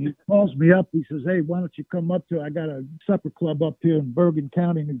 And he calls me up. He says, hey, why don't you come up I got a supper club up here in Bergen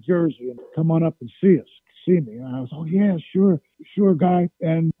County, New Jersey, and come on up and see me. And I was, oh, yeah, sure, Guy.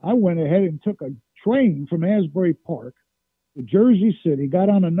 And I went ahead and took a train from Asbury Park to Jersey City, got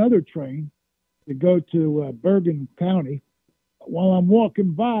on another train to go to Bergen County. While I'm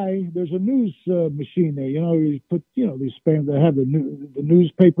walking by, there's a news machine there. You put, these spam, they have the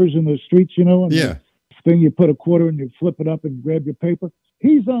newspapers in the streets, and yeah. Thing you put a quarter and you flip it up and grab your paper.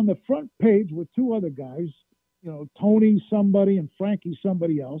 He's on the front page with 2 other guys, Tony somebody and Frankie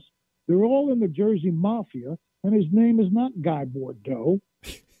somebody else. They're all in the Jersey Mafia, and his name is not Guy Bordeaux.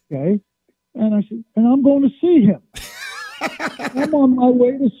 Okay. And I said, and I'm going to see him. I'm on my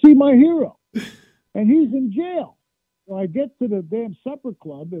way to see my hero. And he's in jail. So I get to the damn supper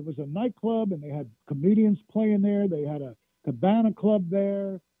club. It was a nightclub, and they had comedians playing there. They had a cabana club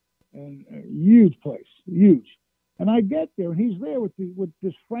there, and a huge place, huge. And I get there, and he's there with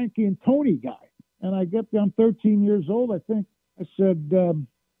this Frankie and Tony guy. And I get there, I'm 13 years old, I think. I said,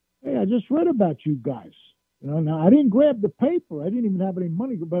 hey, I just read about you guys. You know, now I didn't grab the paper. I didn't even have any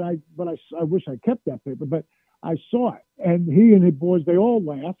money, but I wish I kept that paper. But I saw it, and he and his boys, they all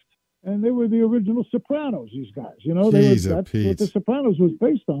laughed, and they were the original Sopranos. These guys, you know, that's what the Sopranos was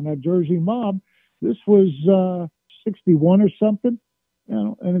based on. That Jersey mob. This was 61 or something, you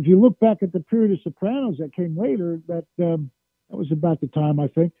know. And if you look back at the period of Sopranos that came later, that was about the time, I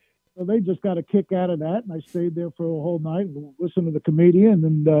think. So they just got a kick out of that, and I stayed there for a whole night and listened to the comedian.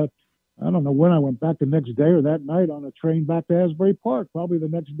 And I don't know when I went back, the next day or that night, on a train back to Asbury Park, probably the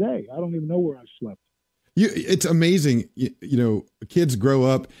next day. I don't even know where I slept. It's amazing. You know, kids grow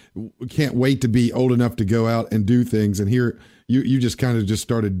up, can't wait to be old enough to go out and do things. And here you just kind of just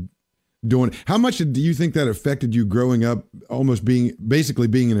started doing. How much do you think that affected you growing up, almost basically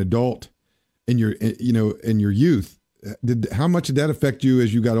being an adult in your youth? How much did that affect you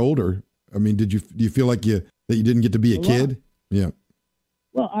as you got older? I mean, do you feel like that you didn't get to be a kid? Yeah.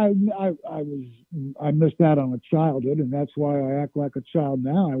 Well, I missed out on a childhood, and that's why I act like a child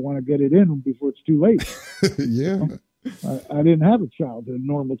now. I want to get it in before it's too late. Yeah. I didn't have a childhood, a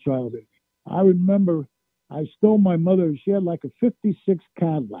normal childhood. I remember I stole my mother. She had like a 56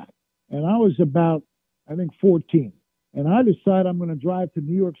 Cadillac, and I was about, I think, 14. And I decided I'm going to drive to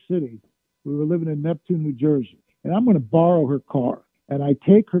New York City. We were living in Neptune, New Jersey. And I'm going to borrow her car. And I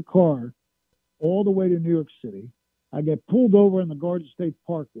take her car all the way to New York City. I get pulled over in the Garden State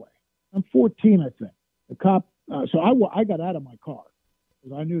Parkway. I'm 14, I think. The cop, so I got out of my car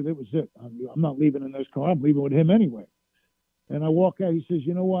because I knew that was it. I'm not leaving in this car. I'm leaving with him anyway. And I walk out. He says,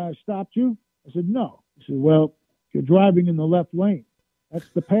 you know why I stopped you? I said, no. He said, well, you're driving in the left lane. That's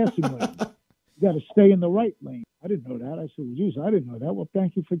the passing lane. You got to stay in the right lane. I didn't know that. I said, well, geez, I didn't know that. Well,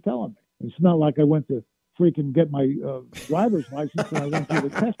 thank you for telling me. It's not like I went to freaking get my driver's license and I went through the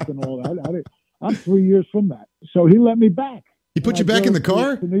test and all that. I'm 3 years from that. So he let me back. He put you back in the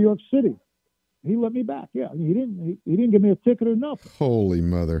car? To New York City. He let me back. Yeah. He didn't give me a ticket or nothing. Holy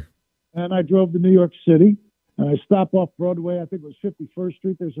mother. And I drove to New York City, and I stopped off Broadway. I think it was 51st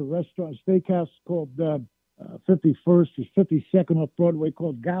Street. There's a restaurant, steakhouse called 51st or 52nd off Broadway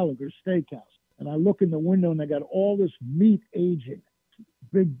called Gallagher's Steakhouse. And I look in the window, and they got all this meat aging,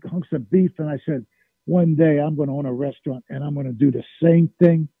 big hunks of beef. And I said, one day I'm going to own a restaurant, and I'm going to do the same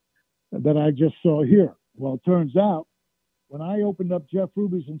thing that I just saw here. Well, it turns out when I opened up Jeff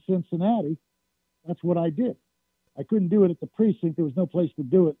Ruby's in Cincinnati, that's what I did. I couldn't do it at the precinct. There was no place to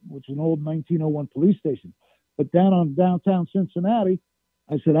do it, which is an old 1901 police station. But down on downtown Cincinnati,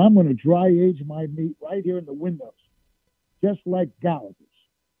 I said, I'm going to dry age my meat right here in the windows, just like Gallagher's.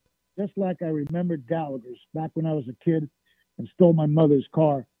 Just like I remembered Gallagher's back when I was a kid and stole my mother's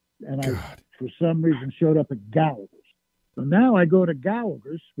car. And I, for some reason, showed up at Gallagher's. So now I go to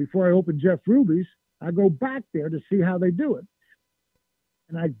Gallagher's. Before I open Jeff Ruby's, I go back there to see how they do it.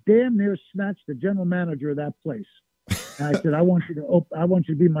 And I damn near snatched the general manager of that place. And I said, I want you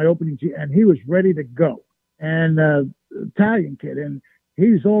to be my opening GM. And he was ready to go. And Italian kid. And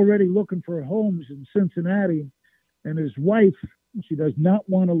he's already looking for homes in Cincinnati. And his wife, she does not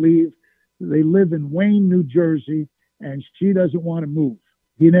want to leave. They live in Wayne, New Jersey, and she doesn't want to move.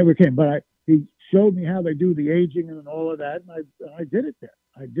 He never came, but he showed me how they do the aging and all of that, and I did it there.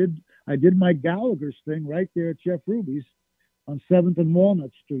 I did my Gallagher's thing right there at Jeff Ruby's on 7th and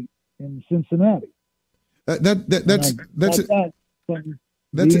Walnut Street in Cincinnati. That's the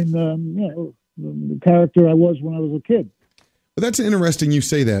character I was when I was a kid. But that's interesting you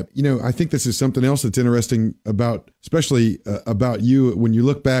say that. You know, I think this is something else that's interesting about, especially about you when you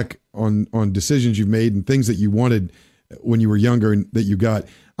look back on decisions you've made and things that you wanted when you were younger and that you got.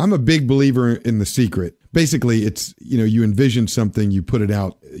 I'm a big believer in The Secret. Basically, it's, you know, you envision something, you put it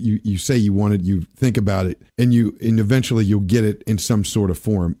out, you say you want it, you think about it, and eventually you'll get it in some sort of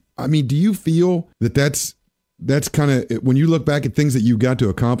form. I mean, do you feel that that's kind of, when you look back at things that you got to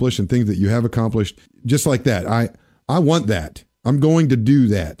accomplish and things that you have accomplished, just like that, I want that. I'm going to do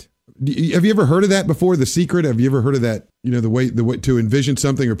that. Have you ever heard of that before? The Secret? Have you ever heard of that? You know, the way to envision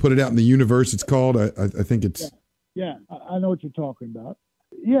something or put it out in the universe. It's called. I think it's. Yeah, I know what you're talking about.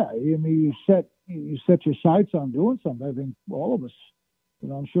 Yeah, I mean, you set your sights on doing something. I think all of us. You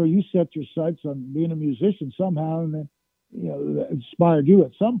know, I'm sure you set your sights on being a musician somehow, and then, you know, that inspired you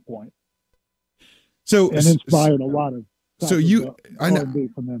at some point. So and inspired a lot of. So you, I know,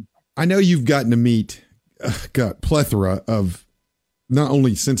 from them. I know you've gotten to meet, plethora of not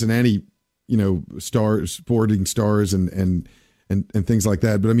only Cincinnati, stars, sporting stars, and things like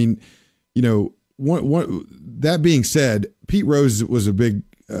that. But I mean, that being said, Pete Rose was a big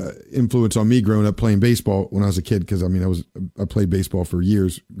influence on me growing up playing baseball when I was a kid. Because I played baseball for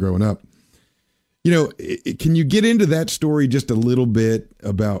years growing up. Can you get into that story just a little bit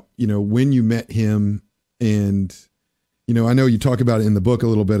about when you met him? And I know you talk about it in the book a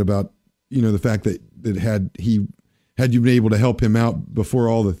little bit about the fact that had you been able to help him out before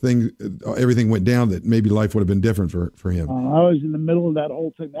all the things, everything went down, that maybe life would have been different for him. I was in the middle of that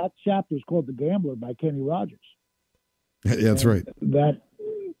whole thing. That chapter is called "The Gambler" by Kenny Rogers. Yeah, that's right. That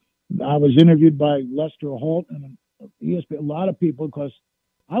I was interviewed by Lester Holt and ESPN, a lot of people, because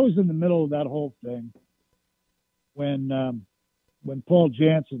I was in the middle of that whole thing when Paul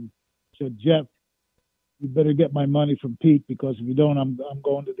Jansen said, "Jeff, you better get my money from Pete, because if you don't, I'm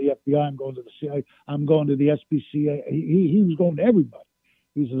going to the FBI, I'm going to the CIA, I'm going to the SPCA." He was going to everybody.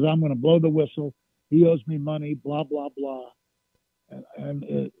 He says, "I'm going to blow the whistle. He owes me money, blah, blah, blah." And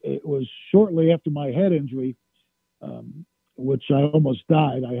it was shortly after my head injury, which I almost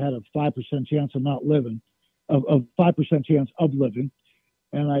died. I had a 5% chance of not living, of 5% chance of living.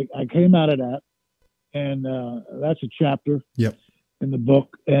 And I came out of that, and that's a chapter in the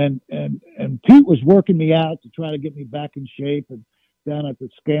book. And Pete was working me out to try to get me back in shape, and down at the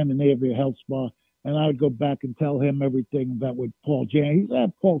Scandinavia Health Spa. And I would go back and tell him everything about what Paul Jan. He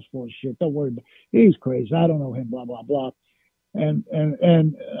said, "Paul's full of shit. Don't worry about it. He's crazy. I don't know him, blah, blah, blah." And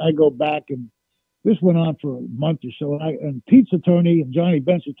I go back, and this went on for a month or so. And Pete's attorney and Johnny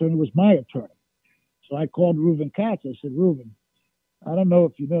Bench's attorney was my attorney. So I called Reuben Katz. I said, "Reuben, I don't know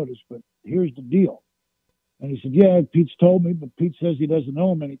if you noticed, but here's the deal." And he said, "Yeah, Pete's told me, but Pete says he doesn't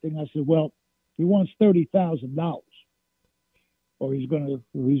owe him anything." I said, "Well, he wants $30,000, or he's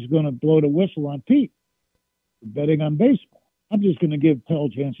gonna blow the whistle on Pete for betting on baseball. I'm just gonna give Paul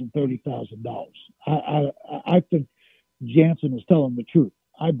Jansen $30,000. I think Jansen is telling the truth.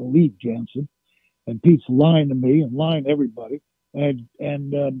 I believe Jansen, and Pete's lying to me and lying to everybody. And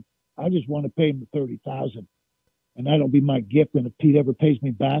I just want to pay him the $30,000, and that'll be my gift. And if Pete ever pays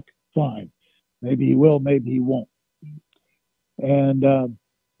me back, fine. Maybe he will, maybe he won't." And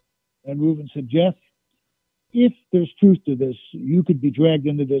Reuben said, "Jeff, if there's truth to this, you could be dragged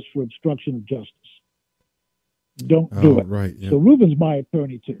into this for obstruction of justice. Don't do it." Right. Yeah. So Reuben's my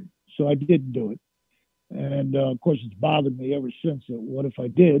attorney too. So I didn't do it. And of course, it's bothered me ever since. What if I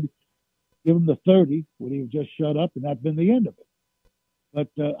did give him the 30? Would he have just shut up and that been the end of it? But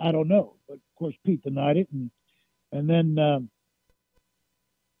I don't know. But of course, Pete denied it. And then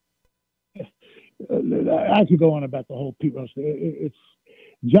I could go on about the whole Pete Rose thing. It's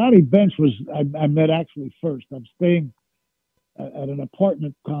Johnny Bench was I met actually first. I'm staying at an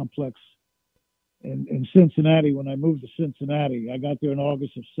apartment complex in Cincinnati. When I moved to Cincinnati, I got there in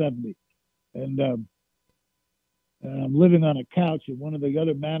August of '70, and I'm living on a couch. And one of the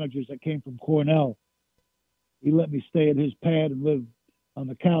other managers that came from Cornell, he let me stay at his pad and live on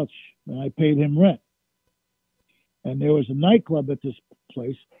the couch, and I paid him rent. And there was a nightclub at this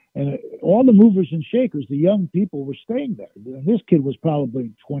place, and all the movers and shakers, the young people, were staying there. And this kid was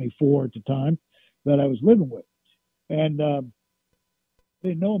probably 24 at the time that I was living with. And they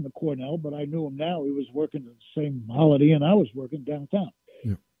didn't know him at Cornell, but I knew him now. He was working at the same Holiday Inn I was working downtown.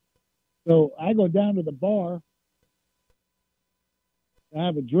 Yeah. So I go down to the bar to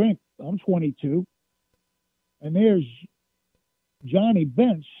have a drink. I'm 22. And there's Johnny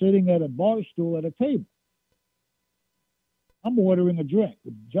Bench sitting at a bar stool at a table. I'm ordering a drink.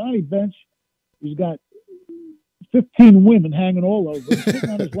 Johnny Bench, he's got 15 women hanging all over him, sitting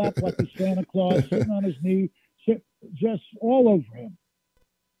on his lap like a Santa Claus, sitting on his knee, just all over him.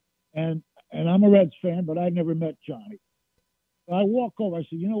 And I'm a Reds fan, but I never met Johnny. So I walk over. I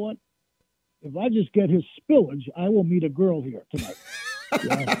said, "You know what? If I just get his spillage, I will meet a girl here tonight."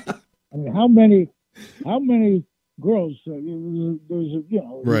 I mean, how many girls? There's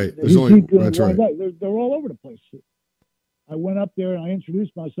right. There's only that's right. They're all over the place. I went up there and I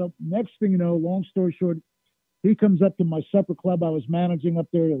introduced myself. Next thing you know, long story short, he comes up to my supper club I was managing up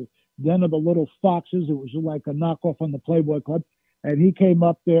there, the Den of the Little Foxes. It was like a knockoff on the Playboy Club. And he came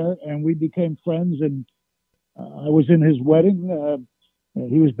up there and we became friends. And I was in his wedding.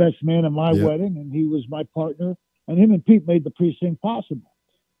 He was best man at my wedding, and he was my partner. And him and Pete made the precinct possible.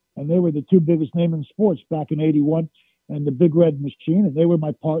 And they were the two biggest names in sports back in '81, and the Big Red Machine. And they were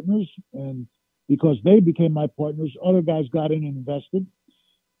my partners. And because they became my partners, other guys got in and invested.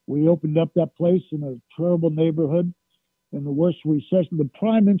 We opened up that place in a terrible neighborhood. in the worst recession. The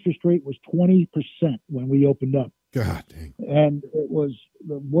prime interest rate was 20% when we opened up. God dang. And it was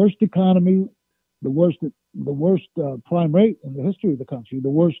the worst economy, the worst prime rate in the history of the country, the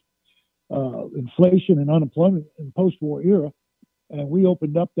worst inflation and unemployment in post-war era. And we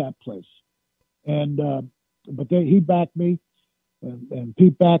opened up that place. And but he backed me, and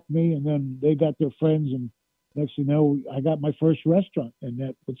Pete backed me, and then they got their friends, and next thing you know, I got my first restaurant,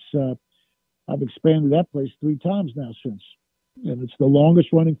 and I've expanded that place 3 times now since, and it's the longest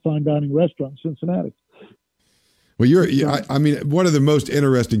running fine dining restaurant in Cincinnati. Well, I mean, one of the most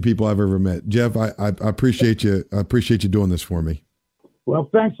interesting people I've ever met, Jeff. I appreciate you. I appreciate you doing this for me. Well,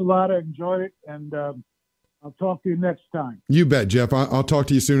 thanks a lot. I enjoyed it, and I'll talk to you next time. You bet, Jeff. I'll talk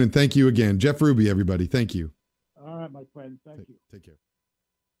to you soon, and thank you again, Jeff Ruby. Everybody, thank you. All right, my friend. Thank you. Take care.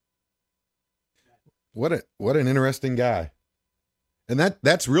 What an interesting guy, and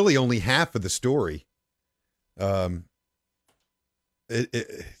that's really only half of the story. God,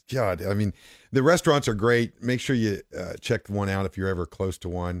 I mean, the restaurants are great. Make sure you check one out if you're ever close to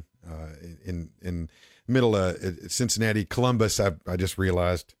one. In middle of Cincinnati, Columbus. I just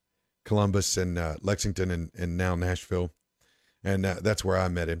realized Columbus and Lexington and now Nashville, and that's where I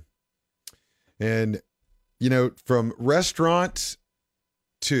met him. And from restaurants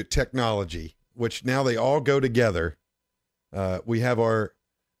to technology, which now they all go together. We have our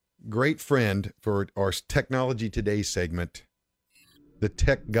great friend for our Technology Today segment, the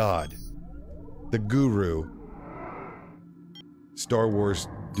tech god, the guru, Star Wars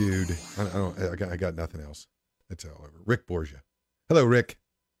dude. I got nothing else. That's all over. Rick Borgia. Hello, Rick.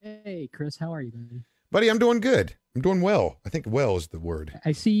 Hey, Chris. How are you, buddy? Buddy, I'm doing good. I'm doing well. I think well is the word.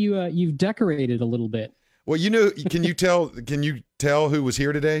 I see you. You've decorated a little bit. Well, can you tell who was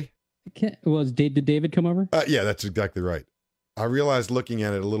here today? Did David come over? Yeah, that's exactly right. I realized looking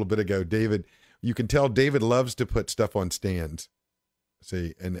at it a little bit ago, David, you can tell David loves to put stuff on stands.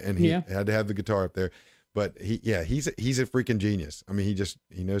 See, and he had to have the guitar up there, but he's a freaking genius. I mean,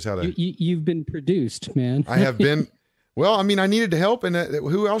 he knows how to. You've been produced, man. I have been. Well, I mean, I needed help, and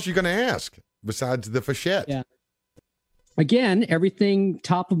who else are you going to ask besides the Fichette? Yeah. Again, everything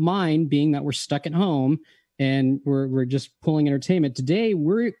top of mind, being that we're stuck at home and we're just pulling entertainment. Today,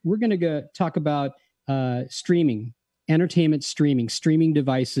 we're going to go talk about streaming, entertainment streaming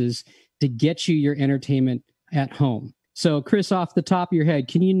devices to get you your entertainment at home. So, Chris, off the top of your head,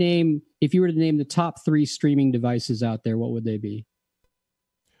 can you name, if you were to name the top 3 streaming devices out there, what would they be?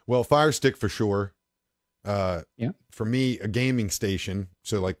 Well, Fire Stick for sure. Yeah. For me, a gaming station,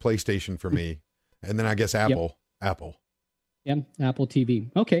 so like PlayStation for me, and then I guess Apple. Yep. Apple. Yeah, Apple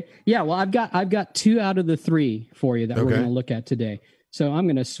TV. Okay. Yeah, well, I've got 2 out of the 3 for you that we're going to look at today. So I'm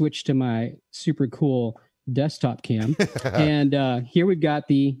going to switch to my super cool desktop cam. And here we've got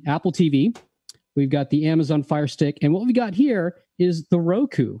the Apple TV. We've got the Amazon Fire Stick. And what we got here is the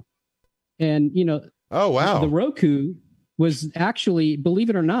Roku. And, oh, wow. The Roku was actually, believe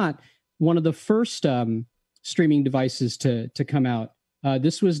it or not, one of the first streaming devices to come out.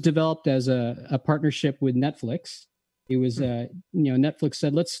 This was developed as a partnership with Netflix. It was, Netflix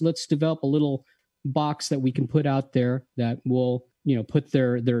said, let's develop a little box that we can put out there that will, put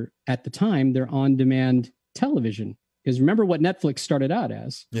their at the time, their on-demand television. Because remember what Netflix started out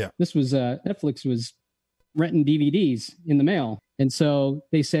as. Yeah. This was, Netflix was renting DVDs in the mail. And so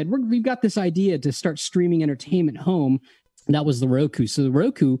they said, we've got this idea to start streaming entertainment home. And that was the Roku. So the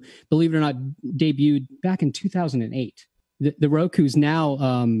Roku, believe it or not, debuted back in 2008. The Roku's now,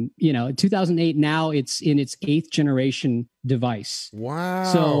 2008, now it's in its 8th generation device. Wow.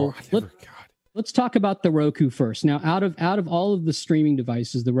 So let's talk about the Roku first. Now, out of all of the streaming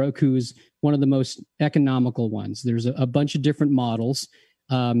devices, the Roku is one of the most economical ones. There's a bunch of different models.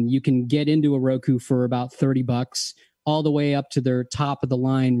 You can get into a Roku for about $30, all the way up to their top of the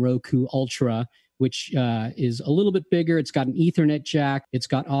line Roku Ultra, which is a little bit bigger. It's got an Ethernet jack. It's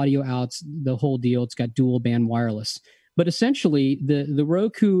got audio outs, the whole deal. It's got dual band wireless. But essentially, the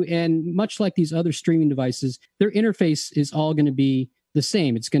Roku, and much like these other streaming devices, their interface is all going to be the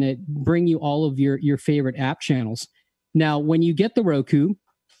same. It's going to bring you all of your favorite app channels. Now, when you get the Roku,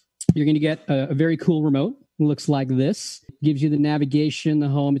 you're going to get a very cool remote. It looks like this. It gives you the navigation, the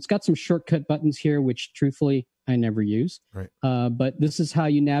home. It's got some shortcut buttons here, which truthfully, I never use. Right. But this is how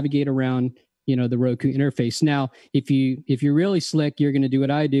you navigate around the Roku interface. Now, if you're really slick, you're going to do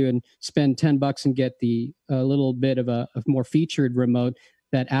what I do and spend $10 and get a little bit of a more featured remote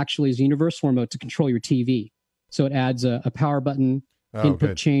that actually is a universal remote to control your TV. So it adds a power button,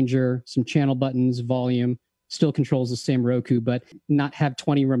 input changer, some channel buttons, volume, still controls the same Roku, but not have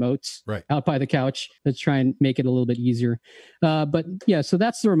 20 remotes out by the couch. Let's try and make it a little bit easier. But yeah, so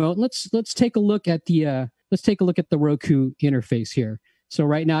that's the remote. Let's take a look at the let's take a look at the Roku interface here. So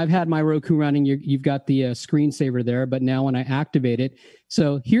right now I've had my Roku running. You've got the screensaver there, but now when I activate it,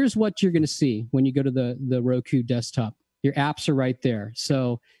 so here's what you're going to see when you go to the Roku desktop. Your apps are right there.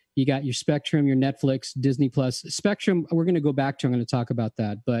 So you got your Spectrum, your Netflix, Disney Plus. Spectrum, we're going to go back to, I'm going to talk about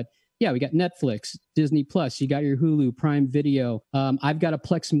that. But yeah, we got Netflix, Disney Plus. You got your Hulu, Prime Video. I've got a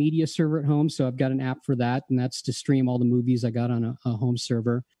Plex Media server at home, so I've got an app for that, and that's to stream all the movies I got on a home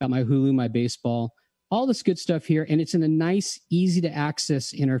server. Got my Hulu, my baseball, all this good stuff here, and it's in a nice, easy to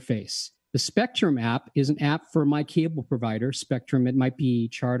access interface. The Spectrum app is an app for my cable provider, Spectrum. It might be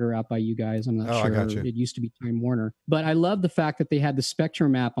Charter out by you guys. I'm not sure. I got you. It used to be Time Warner. But I love the fact that they had the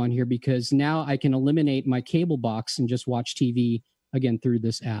Spectrum app on here because now I can eliminate my cable box and just watch TV again through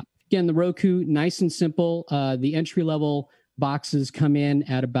this app. Again, the Roku, nice and simple. The entry-level boxes come in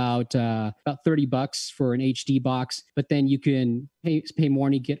at about $30 for an HD box, but then you can pay more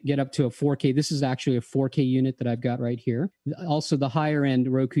and you get up to a 4K. This is actually a 4K unit that I've got right here. Also, the higher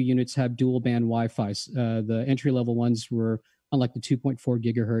end Roku units have dual band Wi-Fi. The entry level ones were on like the 2.4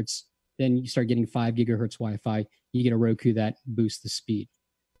 gigahertz. Then you start getting 5 gigahertz Wi-Fi. You get a Roku that boosts the speed.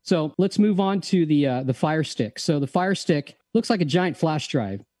 So let's move on to the Fire Stick. So the Fire Stick looks like a giant flash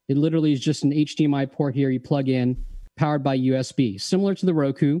drive. It literally is just an HDMI port here. You plug in, powered by USB. Similar to the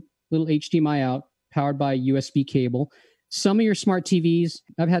Roku, little HDMI out, powered by USB cable. Some of your smart TVs,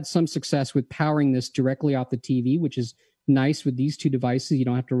 I've had some success with powering this directly off the TV, which is nice with these two devices. You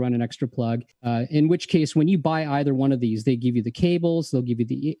don't have to run an extra plug. In which case, when you buy either one of these, they give you the cables, they'll give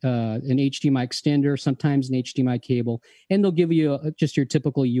you an HDMI extender, sometimes an HDMI cable, and they'll give you just your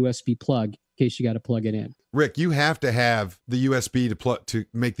typical USB plug in case you got to plug it in. Rick, you have to have the USB to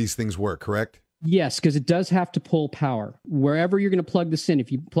make these things work, correct? Yes, because it does have to pull power. Wherever you're going to plug this in,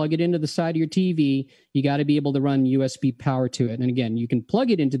 if you plug it into the side of your TV, you got to be able to run USB power to it. And again, you can plug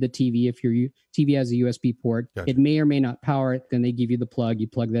it into the TV if your TV has a USB port. Gotcha. It may or may not power it. Then they give you the plug. You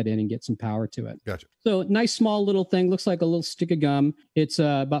plug that in and get some power to it. Gotcha. So nice small little thing. Looks like a little stick of gum. It's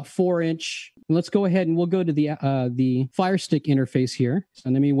about 4-inch. Let's go ahead and we'll go to the Fire Stick interface here. So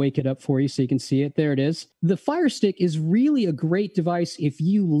let me wake it up for you so you can see it. There it is. The Fire Stick is really a great device if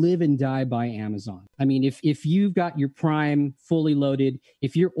you live and die by Amazon. I mean, if you've got your Prime fully loaded,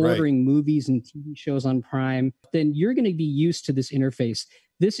 if you're ordering movies and TV shows on Prime, then you're going to be used to this interface.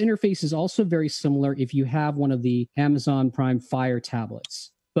 This interface is also very similar if you have one of the Amazon Prime Fire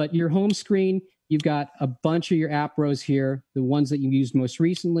tablets. But your home screen, you've got a bunch of your app rows here, the ones that you used most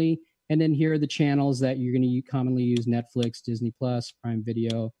recently. And then here are the channels that you're going to commonly use: Netflix, Disney Plus, Prime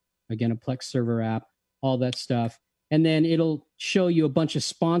Video, again, a Plex server app, all that stuff. And then it'll show you a bunch of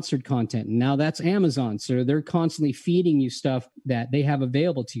sponsored content. Now that's Amazon. So they're constantly feeding you stuff that they have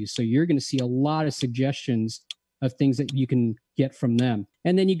available to you. So you're going to see a lot of suggestions of things that you can get from them.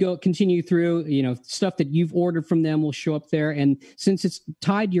 And then you continue through, stuff that you've ordered from them will show up there. And since it's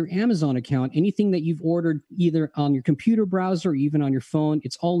tied to your Amazon account, anything that you've ordered either on your computer browser or even on your phone,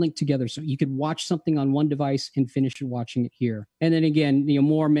 it's all linked together. So you could watch something on one device and finish watching it here. And then again,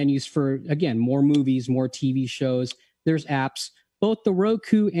 more menus for, again, more movies, more TV shows. There's apps. Both the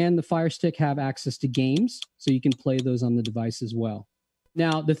Roku and the Fire Stick have access to games, so you can play those on the device as well.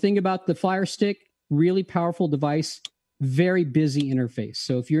 Now, the thing about the Fire Stick, really powerful device, very busy interface.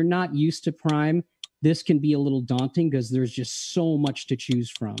 So if you're not used to Prime, this can be a little daunting because there's just so much to choose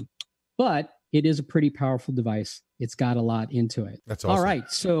from. But it is a pretty powerful device. It's got a lot into it. That's awesome. All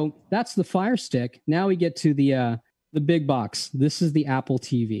right, so that's the Fire Stick. Now we get to the big box. This is the Apple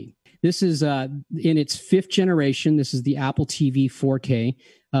TV. This is in its 5th generation. This is the Apple TV 4K.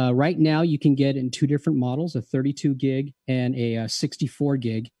 Right now, you can get in 2 different models, a 32 gig and a 64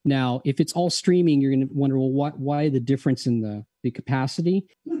 gig. Now, if it's all streaming, you're going to wonder, well, why the difference in the capacity?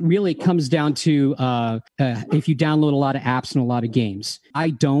 Really, it comes down to if you download a lot of apps and a lot of games. I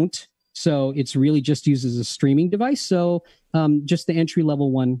don't. So it's really just used as a streaming device. So just the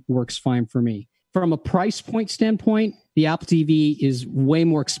entry-level one works fine for me. From a price point standpoint, the Apple TV is way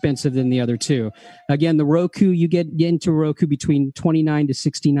more expensive than the other two. Again, the Roku, you get into Roku between $29 to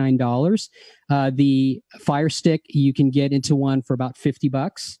 $69. The Fire Stick, you can get into one for about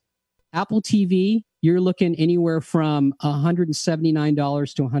 $50. Apple TV, you're looking anywhere from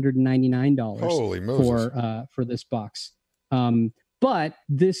 $179 to $199. Holy Moses. For this box. But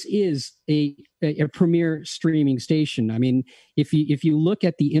this is a premier streaming station. I mean, if you look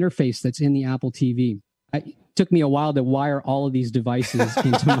at the interface that's in the Apple TV, it took me a while to wire all of these devices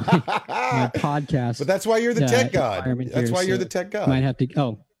into my podcast. But that's why you're the tech god. That's why you're the tech god. Might have to.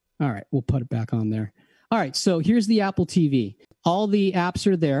 Oh, all right. We'll put it back on there. All right. So here's the Apple TV. All the apps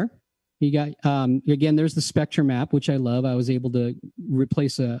are there. You got, again, there's the Spectrum app, which I love. I was able to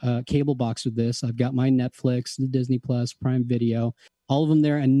replace a cable box with this. I've got my Netflix, the Disney Plus, Prime Video, all of them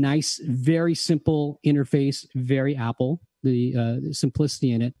there. A nice, very simple interface, very Apple, the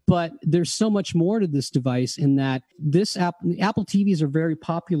simplicity in it. But there's so much more to this device in that Apple TVs are very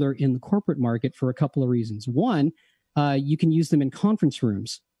popular in the corporate market for a couple of reasons. One, you can use them in conference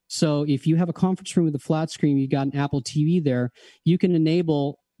rooms. So if you have a conference room with a flat screen, you've got an Apple TV there, you can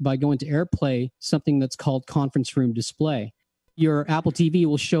enable, by going to AirPlay, something that's called conference room display. Your Apple TV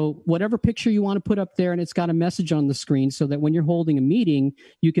will show whatever picture you want to put up there, and it's got a message on the screen so that when you're holding a meeting,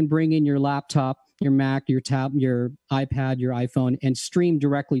 you can bring in your laptop, your Mac, your tab, your iPad, your iPhone, and stream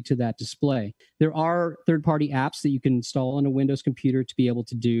directly to that display. There are third-party apps that you can install on a Windows computer to be able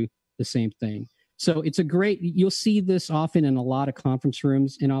to do the same thing. So it's you'll see this often in a lot of conference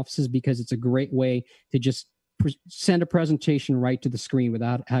rooms in offices because it's a great way to just send a presentation right to the screen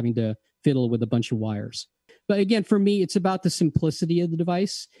without having to fiddle with a bunch of wires. But again, for me, it's about the simplicity of the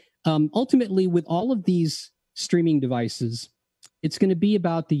device. Ultimately, with all of these streaming devices, it's going to be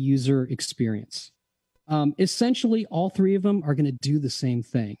about the user experience. Essentially, all three of them are going to do the same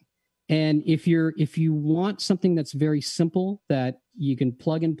thing. And if you want something that's very simple, that you can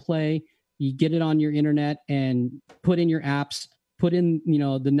plug and play, you get it on your internet and put in your apps, put in,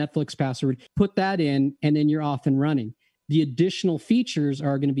 the Netflix password, put that in, and then you're off and running. The additional features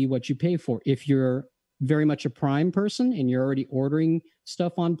are going to be what you pay for. If you're very much a Prime person and you're already ordering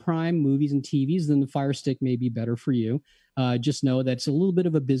stuff on Prime, movies and TVs, then the Fire Stick may be better for you. Just know that it's a little bit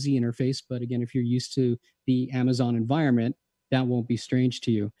of a busy interface, but again, if you're used to the Amazon environment, that won't be strange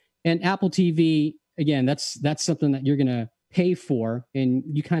to you. And Apple TV, again, that's something that you're going to pay for, and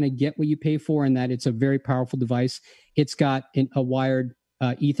you kind of get what you pay for in that it's a very powerful device. It's got a wired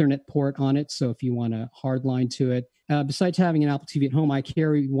Ethernet port on it, so if you want a hard line to it. Besides having an Apple TV at home, I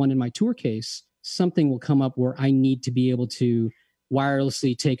carry one in my tour case. Something will come up where I need to be able to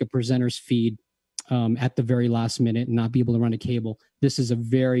wirelessly take a presenter's feed at the very last minute and not be able to run a cable. This is a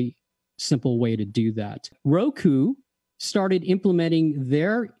very simple way to do that. Roku started implementing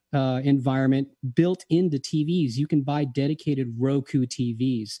their environment built into TVs. You can buy dedicated Roku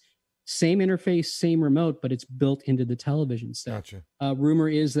TVs. Same interface, same remote, but it's built into the television set. Gotcha. Rumor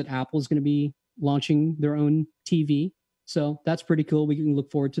is that Apple is going to be launching their own TV. So that's pretty cool. We can look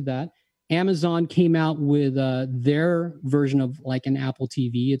forward to that. Amazon came out with their version of like an Apple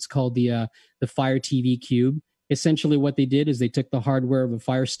TV. It's called the Fire TV Cube. Essentially what they did is they took the hardware of a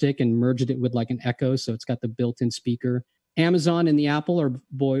Fire Stick and merged it with like an Echo. So it's got the built-in speaker. Amazon and the Apple are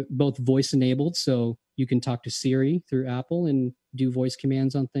both voice enabled. So you can talk to Siri through Apple and do voice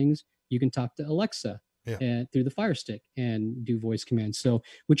commands on things. You can talk to Alexa through the Fire Stick and do voice commands. So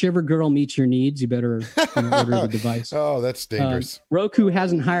whichever girl meets your needs, you better order the device. Oh, that's dangerous. Roku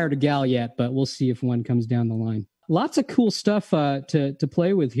hasn't hired a gal yet, but we'll see if one comes down the line. Lots of cool stuff to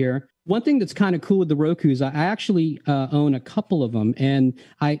play with here. One thing that's kind of cool with the Rokus, I actually own a couple of them, and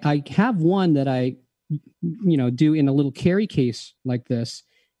I have one that I do in a little carry case like this,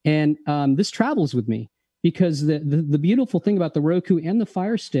 and this travels with me. Because the beautiful thing about the Roku and the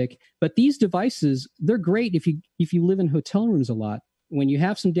Fire Stick, but these devices, they're great if you live in hotel rooms a lot. When you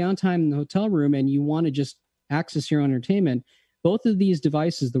have some downtime in the hotel room and you want to just access your own entertainment, both of these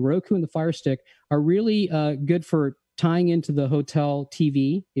devices, the Roku and the Fire Stick, are really good for tying into the hotel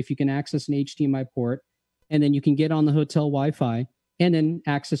TV if you can access an HDMI port, and then you can get on the hotel Wi-Fi and then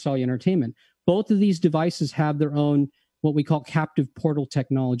access all your entertainment. Both of these devices have their own what we call captive portal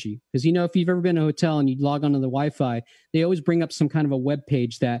technology. Because, if you've ever been in a hotel and you log onto the Wi-Fi, they always bring up some kind of a web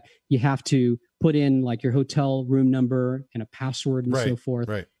page that you have to put in like your hotel room number and a password and so forth.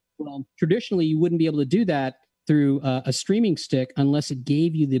 Right. Well, traditionally, you wouldn't be able to do that through a streaming stick unless it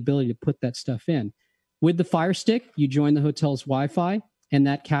gave you the ability to put that stuff in. With the Fire Stick, you join the hotel's Wi-Fi and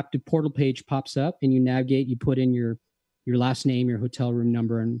that captive portal page pops up and you navigate, you put in your last name, your hotel room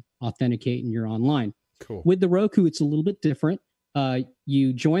number, and authenticate, and you're online. Cool. With the Roku, it's a little bit different.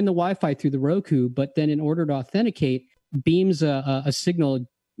 You join the Wi-Fi through the Roku, but then in order to authenticate, beams a signal,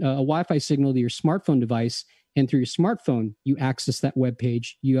 a Wi-Fi signal to your smartphone device, and through your smartphone, you access that web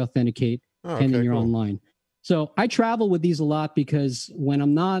page, you authenticate, and then you're online. So I travel with these a lot because when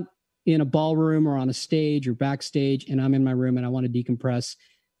I'm not in a ballroom or on a stage or backstage and I'm in my room and I want to decompress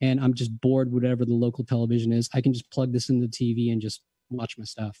and I'm just bored, whatever the local television is, I can just plug this into the TV and just watch my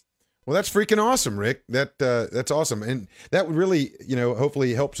stuff. Well, that's freaking awesome, Rick. That's awesome. And that would really,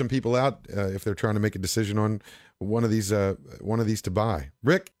 hopefully help some people out if they're trying to make a decision on one of these to buy.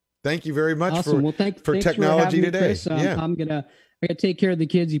 Rick, thank you very much for technology today. Chris. I gotta take care of the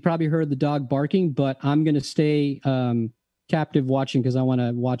kids. You probably heard the dog barking, but I'm gonna stay captive watching because I want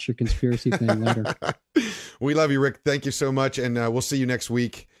to watch your conspiracy thing later. We love you, Rick. Thank you so much. And we'll see you next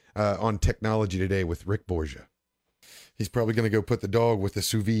week on Technology Today with Rick Borgia. He's probably going to go put the dog with the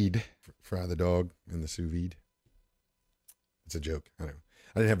sous vide, fry the dog in the sous vide. It's a joke. I know.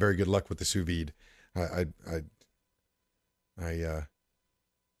 I didn't have very good luck with the sous vide. I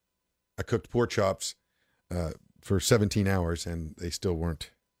cooked pork chops for 17 hours and they still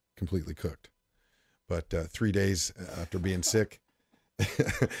weren't completely cooked. But 3 days after being sick,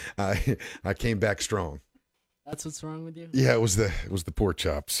 I came back strong. That's what's wrong with you? Yeah, it was the pork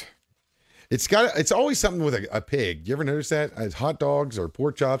chops. It's always something with a pig. You ever notice that? Hot dogs or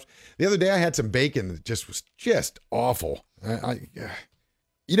pork chops. The other day I had some bacon that just was just awful.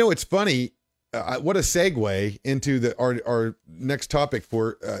 You know, it's funny. What a segue into our next topic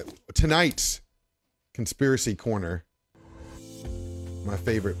for tonight's Conspiracy Corner. My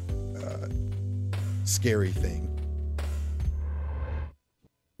favorite scary thing.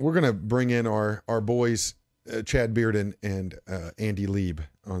 We're gonna bring in our boys Chad Bearden and Andy Lieb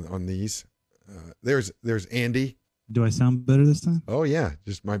on these. There's Andy. Do I sound better this time? Oh yeah,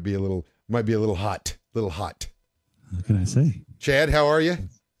 just might be a little hot. What can I say? Chad, how are you?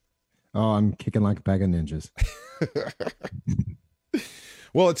 Oh, I'm kicking like a bag of ninjas.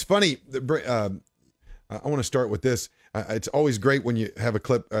 Well, it's funny. I want to start with this. It's always great when you have a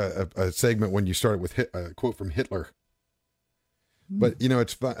clip, a segment when you start with a quote from Hitler. But, you know,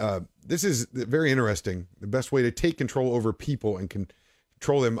 it's fun. This is very interesting. The best way to take control over people and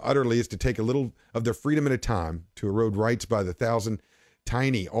control them utterly is to take a little of their freedom at a time, to erode rights by the thousand,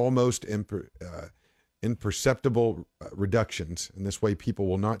 tiny, almost imperceptible reductions. In this way, people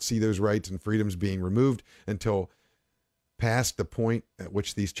will not see those rights and freedoms being removed until past the point at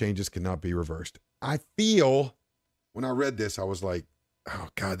which these changes cannot be reversed. I feel, when I read this, I was like, oh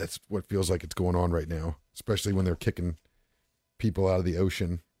God, that's what feels like it's going on right now, especially when they're kicking people out of the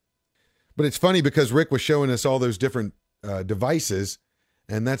ocean. But it's funny because Rick was showing us all those different devices,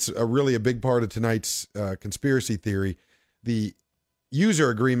 and that's really a big part of tonight's conspiracy theory. The user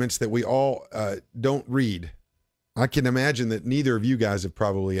agreements that we all don't read. I can imagine that neither of you guys have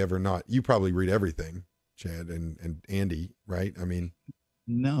probably ever not. You probably read everything, Chad and Andy, right? I mean,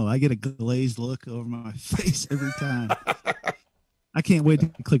 no, I get a glazed look over my face every time. I can't wait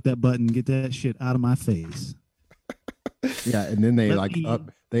to click that button and get that shit out of my face. Yeah, and then they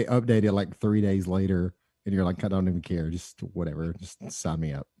they update it like 3 days later, and you're like, I don't even care, just whatever, just sign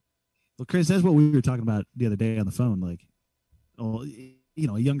me up. Well, Chris, that's what we were talking about the other day on the phone. Like, oh, you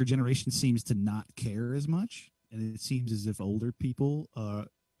know, a younger generation seems to not care as much, and it seems as if older people are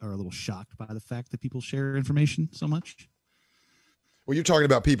a little shocked by the fact that people share information so much. Well, you're talking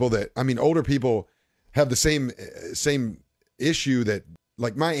about people that, I mean, older people have the same issue that,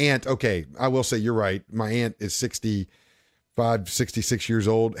 like my aunt, okay, I will say you're right. My aunt is 65, 66 years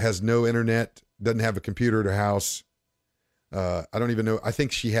old, has no internet, doesn't have a computer at her house. I don't even know. I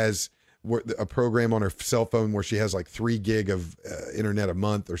think she has a program on her cell phone where she has like 3 gig of internet a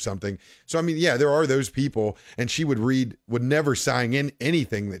month or something. So, I mean, yeah, there are those people, and she would never sign in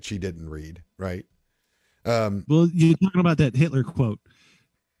anything that she didn't read. Right. Well, you're talking about that Hitler quote,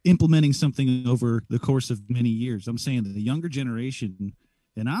 implementing something over the course of many years. I'm saying that the younger generation,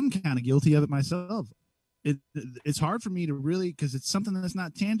 and I'm kind of guilty of it myself. It's hard for me to really, because it's something that's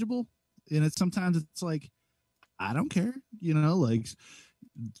not tangible. And sometimes it's like, I don't care, you know, like,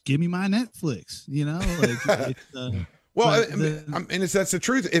 give me my Netflix, you know, like, well, that's the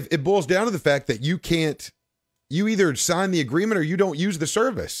truth. If it boils down to the fact that you either sign the agreement or you don't use the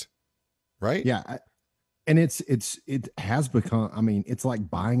service. Right. Yeah. And it has become, I mean, it's like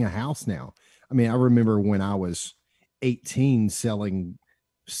buying a house now. I mean, I remember when I was 18 selling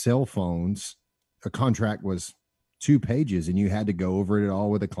cell phones, a contract was 2 pages and you had to go over it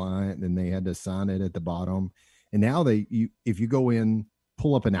all with a client and they had to sign it at the bottom. And now if you go in,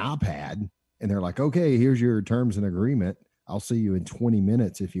 pull up an iPad and they're like, okay, here's your terms and agreement. I'll see you in 20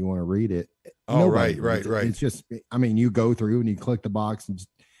 minutes if you want to read it. Oh, right. It's just, I mean, you go through and you click the box and just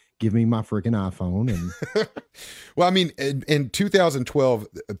give me my freaking iPhone. And well, I mean, in 2012,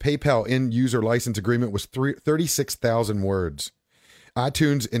 a PayPal end user license agreement was 36,000 words.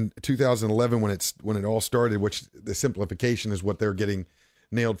 iTunes in 2011, when it all started, which the simplification is what they're getting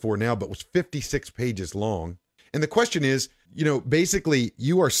nailed for now, but was 56 pages long. And the question is, you know, basically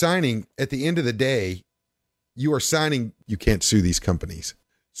you are signing, at the end of the day, you can't sue these companies.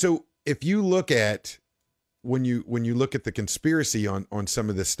 So if you look at, when you look at the conspiracy on some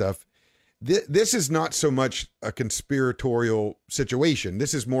of this stuff, this is not so much a conspiratorial situation.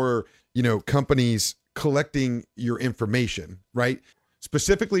 This is more, you know, companies collecting your information, right?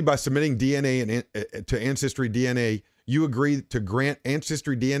 Specifically by submitting DNA to Ancestry DNA, you agree to grant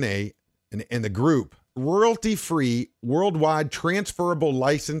Ancestry DNA and the group royalty-free, worldwide transferable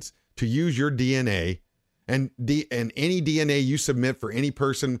license to use your DNA and any DNA you submit for any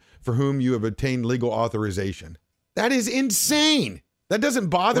person for whom you have obtained legal authorization. That is insane. That doesn't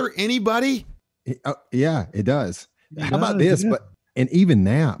bother anybody. Yeah, it does. How about this? Yeah. And even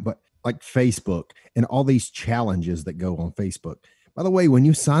that, but like Facebook and all these challenges that go on Facebook. By the way, when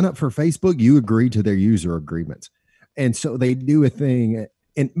you sign up for Facebook, you agree to their user agreements. And so they do a thing,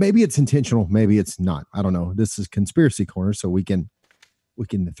 and maybe it's intentional, maybe it's not. I don't know. This is Conspiracy Corner, so we can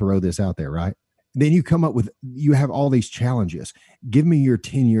throw this out there, right? Then you have all these challenges. Give me your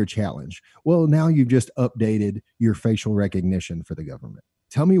 10-year challenge. Well, now you've just updated your facial recognition for the government.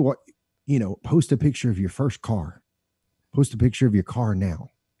 Tell me what, post a picture of your first car. Post a picture of your car now.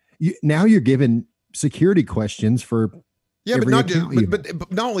 Now you're given security questions for but not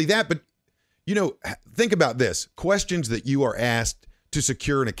only that, but think about this. Questions that you are asked to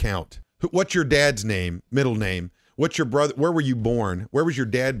secure an account. What's your dad's name, middle name? What's your brother? Where were you born? Where was your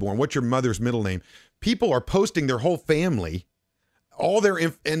dad born? What's your mother's middle name? People are posting their whole family, all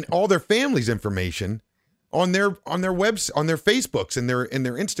their family's information on their webs, on their Facebooks and their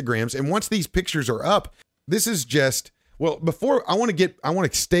Instagrams. And once these pictures are up, this is just, well, before I want to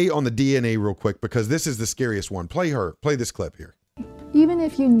stay on the DNA real quick, because this is the scariest one. Play this clip here. Even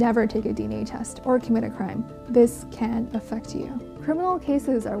if you never take a DNA test or commit a crime, this can affect you. Criminal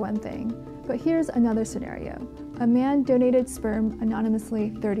cases are one thing, but here's another scenario. A man donated sperm anonymously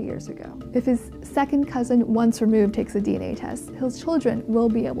 30 years ago. If his second cousin once removed takes a DNA test, his children will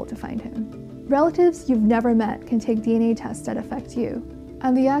be able to find him. Relatives you've never met can take DNA tests that affect you,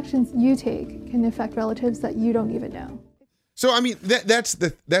 and the actions you take can affect relatives that you don't even know. So, I mean, that's the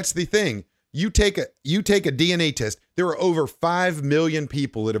thing. You take a DNA test. There are over 5 million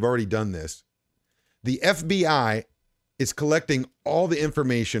people that have already done this. The FBI is collecting all the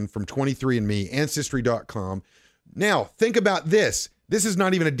information from 23andMe, Ancestry.com. Now, think about this. This is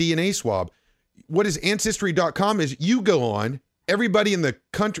not even a DNA swab. What is Ancestry.com is you go on, everybody in the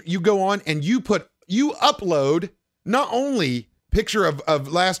country, you go on and you upload not only picture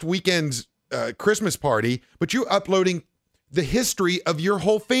of last weekend's Christmas party, but you're uploading the history of your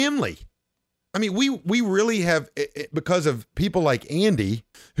whole family. I mean, we really have, because of people like Andy,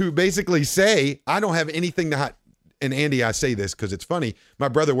 who basically say, I don't have anything to hide. And Andy, I say this because it's funny. My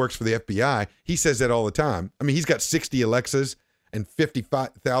brother works for the FBI. He says that all the time. I mean, he's got 60 Alexas and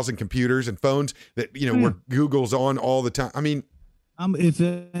 55,000 computers and phones that, where Google's on all the time. I mean, if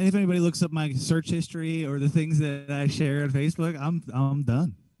anybody looks up my search history or the things that I share on Facebook, I'm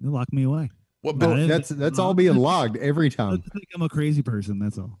done. They'll lock me away. Well, but that's all being logged every time. I think I'm a crazy person.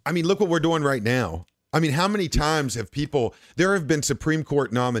 That's all. I mean, look what we're doing right now. I mean, how many times there have been Supreme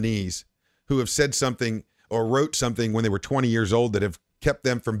Court nominees who have said something or wrote something when they were 20 years old that have kept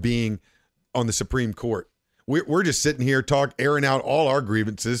them from being on the Supreme Court. We're just sitting here airing out all our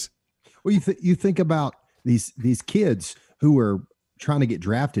grievances. Well, you think about these kids who are trying to get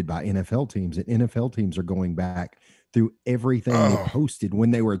drafted by NFL teams, and NFL teams are going back through everything they posted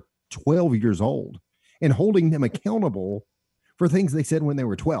when they were 12 years old and holding them accountable for things they said when they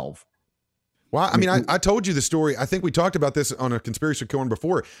were 12. Well, I mean, I told you the story. I think we talked about this on a Conspiracy Corner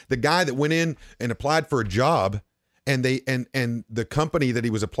before. The guy that went in and applied for a job, and the company that he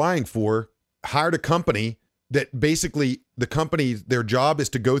was applying for hired a company that basically their job is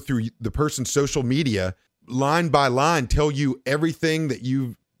to go through the person's social media line by line, tell you everything that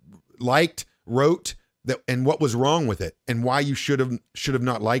you liked, wrote, and what was wrong with it, and why you should have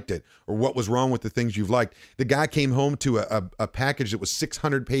not liked it, or what was wrong with the things you've liked. The guy came home to a package that was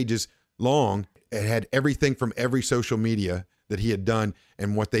 600 pages long. It had everything from every social media that he had done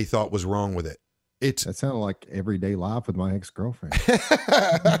and what they thought was wrong with it. That sounded like everyday life with my ex-girlfriend.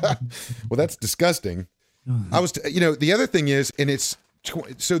 Well, that's disgusting. The other thing is, and it's,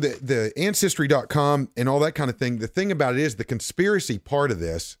 so the Ancestry.com and all that kind of thing, the thing about it is the conspiracy part of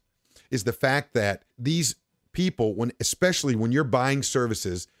this is the fact that these people, especially when you're buying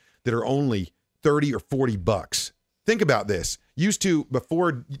services that are only $30 or $40, think about this. Used to,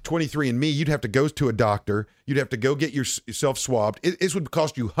 before 23andMe, you'd have to go to a doctor. You'd have to go get yourself swabbed. This would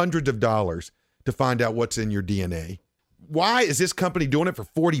cost you hundreds of dollars to find out what's in your DNA. Why is this company doing it for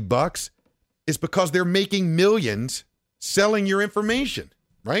 $40? It's because they're making millions selling your information,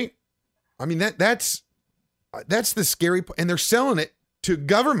 right? I mean, that's the scary part. And they're selling it to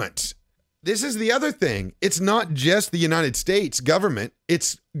governments. This is the other thing. It's not just the United States government.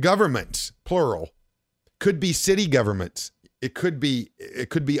 It's governments, plural. Could be city governments. It could be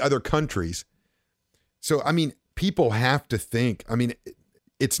other countries. So, I mean, people have to think. I mean,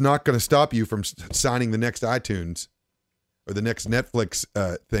 it's not going to stop you from signing the next iTunes or the next Netflix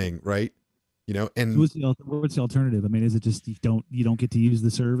thing, right? You know, and what's the alternative? I mean, is it just you don't get to use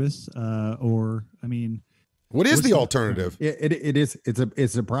the service, or I mean, what is the alternative?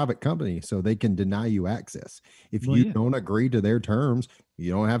 It's a private company, so they can deny you access if you don't agree to their terms.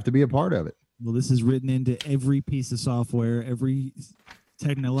 You don't have to be a part of it. Well, this is written into every piece of software, every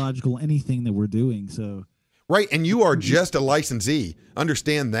technological anything that we're doing. So right, and you are just a licensee.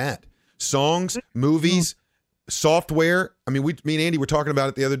 Understand that. Songs, movies, software. I mean, me and Andy were talking about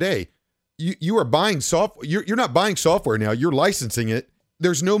it the other day. You are buying software. You're not buying software now. You're licensing it.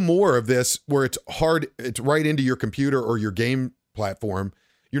 There's no more of this where it's hard. It's right into your computer or your game platform.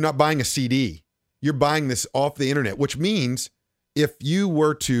 You're not buying a CD. You're buying this off the internet, which means if you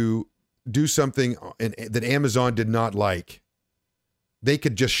were to do something that Amazon did not like, they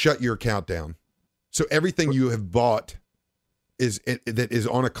could just shut your account down. So everything you have bought that is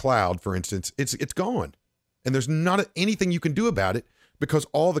on a cloud, for instance, it's gone. And there's not anything you can do about it because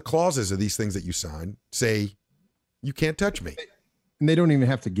all the clauses of these things that you sign say you can't touch me. And they don't even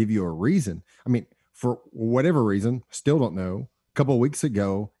have to give you a reason. I mean, for whatever reason, still don't know. A couple of weeks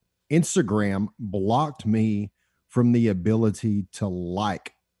ago, Instagram blocked me from the ability to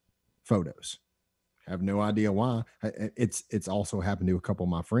like photos. I have no idea why. It's also happened to a couple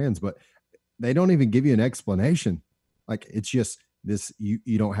of my friends, but they don't even give you an explanation. Like, it's just this,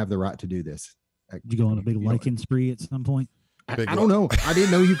 you don't have the right to do this. Did you go on a big liking spree at some point? I don't know. I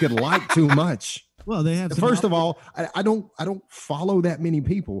didn't know you could like too much. Well, they have. First of all, I don't follow that many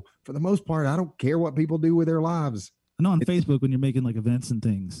people. For the most part, I don't care what people do with their lives. I know on Facebook when you're making like events and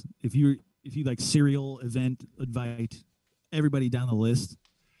things, if you like serial event invite everybody down the list,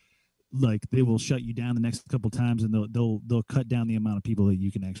 like they will shut you down the next couple times, and they'll cut down the amount of people that you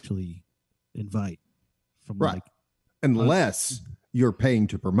can actually invite from right. Unless you're paying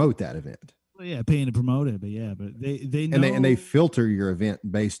to promote that event. Well, yeah, paying to promote it, but they know, and they filter your event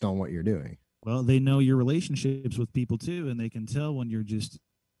based on what you're doing. Well, they know your relationships with people too, and they can tell when you're just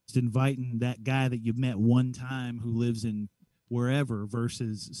inviting that guy that you met one time who lives in wherever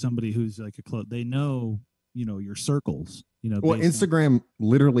versus somebody who's like a close. They know, your circles. Well, Instagram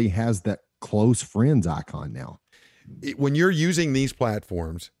literally has that close friends icon now. When you're using these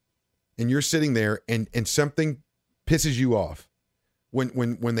platforms, and you're sitting there, and something pisses you off, when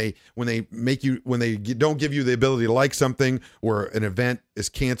they don't give you the ability to like something, or an event is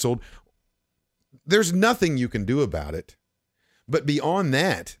canceled, there's nothing you can do about it. But beyond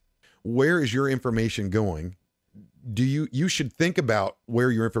that, where is your information going? You should think about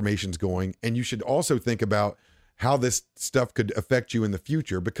where your information's going, and you should also think about how this stuff could affect you in the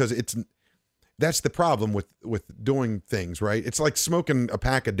future, because that's the problem with doing things, right? It's like smoking a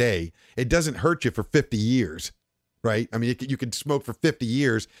pack a day. It doesn't hurt you for 50 years, right? I mean, you could smoke for 50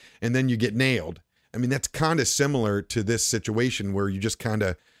 years and then you get nailed. I mean, that's kind of similar to this situation where you just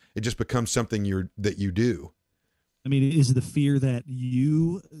it just becomes something that you do. I mean, is the fear that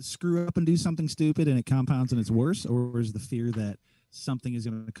you screw up and do something stupid and it compounds and it's worse, or is the fear that something is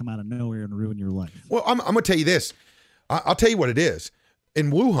going to come out of nowhere and ruin your life? Well, I'm going to tell you this. I'll tell you what it is.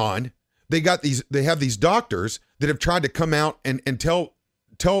 In Wuhan, they have these doctors that have tried to come out and tell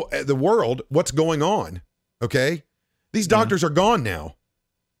the world what's going on. Okay. These doctors are gone now.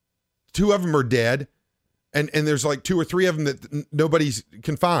 2 of them are dead. And there's like 2 or 3 of them that nobody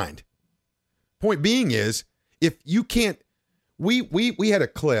can find. Point being is, if you can't, we had a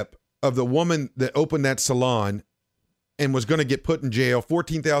clip of the woman that opened that salon and was going to get put in jail,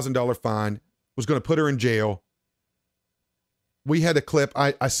 $14,000 fine, was going to put her in jail. We had a clip.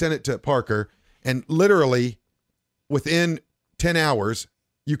 I sent it to Parker, and literally within 10 hours,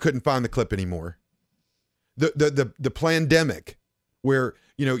 you couldn't find the clip anymore. The pandemic, where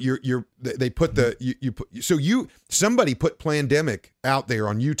they put somebody put pandemic out there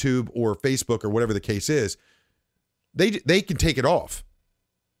on YouTube or Facebook or whatever the case is. They can take it off.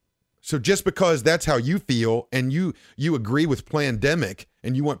 So just because that's how you feel, and you agree with pandemic,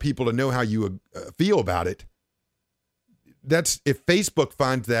 and you want people to know how you feel about it, that's, if Facebook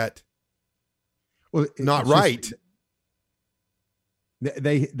finds that not right.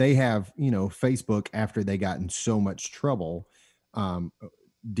 They have, Facebook, after they got in so much trouble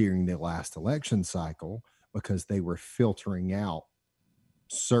during the last election cycle, because they were filtering out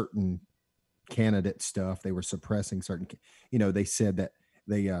certain candidate stuff. They were suppressing certain, they said that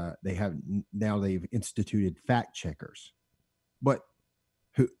they've instituted fact checkers, but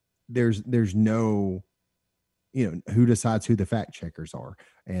there's no, who decides who the fact checkers are,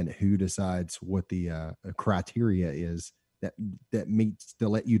 and who decides what the criteria is that meets to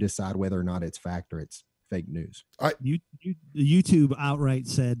let you decide whether or not it's fact or it's fake news. YouTube outright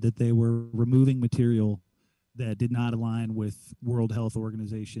said that they were removing material that did not align with World Health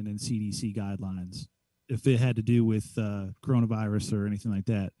Organization and CDC guidelines. If it had to do with coronavirus or anything like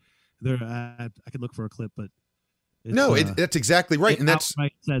that, I could look for a clip, but that's exactly right, and that's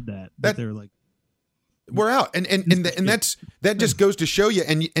said that they're like, we're out, and that just goes to show you,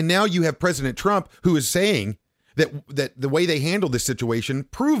 and now you have President Trump who is saying that the way they handled this situation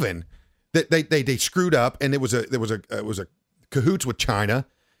proven that they screwed up, and it was a cahoots with China.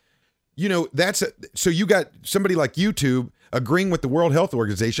 You know, so you got somebody like YouTube agreeing with the World Health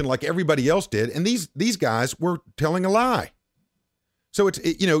Organization like everybody else did, and these guys were telling a lie. So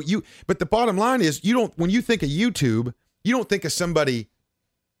but the bottom line is when you think of YouTube, you don't think of somebody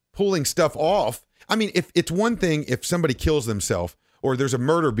pulling stuff off. I mean, if it's one thing if somebody kills themselves or there's a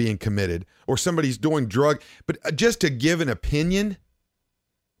murder being committed or somebody's doing drug, but just to give an opinion,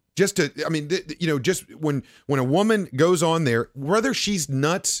 just when a woman goes on there, whether she's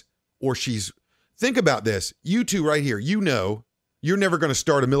nuts or think about this, you two right here, you're never going to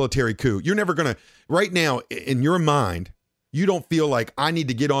start a military coup. You're never going to, right now in your mind, you don't feel like I need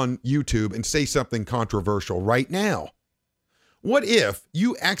to get on YouTube and say something controversial right now. What if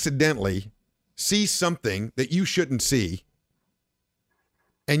you accidentally see something that you shouldn't see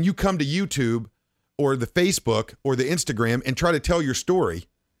and you come to YouTube or the Facebook or the Instagram and try to tell your story?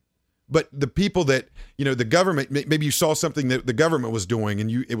 But the people that, the government, maybe you saw something that the government was doing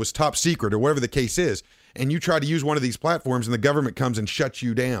and it was top secret or whatever the case is, and you try to use one of these platforms and the government comes and shuts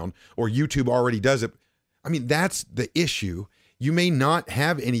you down, or YouTube already does it. I mean, that's the issue. You may not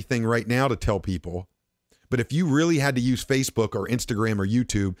have anything right now to tell people, but if you really had to use Facebook or Instagram or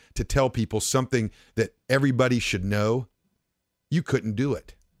YouTube to tell people something that everybody should know, you couldn't do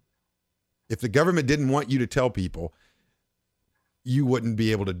it. If the government didn't want you to tell people, you wouldn't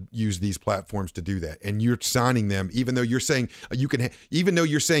be able to use these platforms to do that. And you're signing them, even though you're saying you can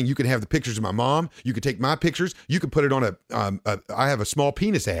have the pictures of my mom, you could take my pictures, you could put it on I have a small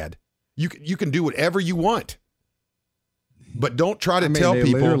penis ad. You can do whatever you want, but don't try to tell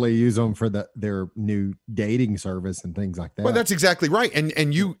people. They literally use them for their new dating service and things like that. Well, that's exactly right.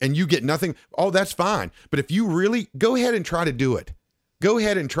 And you get nothing. Oh, that's fine. But if you really go ahead and try to do it, go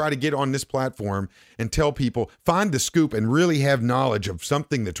ahead and try to get on this platform and tell people, find the scoop and really have knowledge of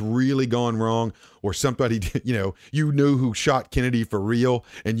something that's really gone wrong, or somebody, you knew who shot Kennedy for real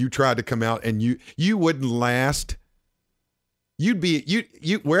and you tried to come out and you wouldn't last. You'd be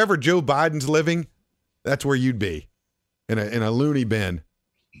wherever Joe Biden's living, that's where you'd be, in a loony bin.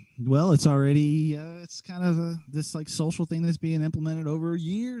 Well, it's already it's kind of this like social thing that's being implemented over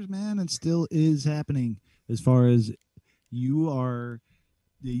years, man, and still is happening. As far as you're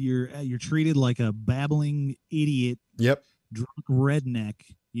treated like a babbling idiot. Yep. Drunk redneck.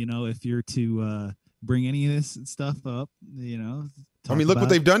 If you're to bring any of this stuff up, I mean, look what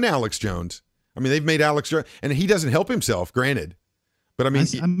they've done to Alex Jones. I mean, they've made Alex Jones, and he doesn't help himself, granted. But I mean,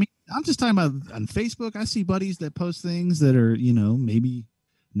 I'm just talking about on Facebook. I see buddies that post things that are, maybe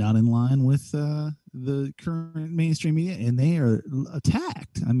not in line with the current mainstream media, and they are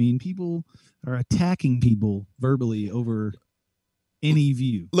attacked. I mean, people are attacking people verbally over any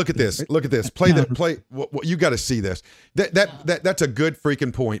view. Look at this. Play. What you got to see this. That's a good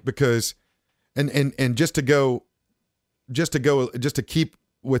freaking point, because, and just to keep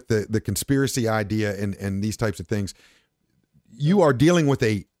with the conspiracy idea and these types of things, you are dealing with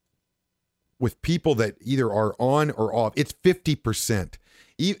people that either are on or off. It's 50%.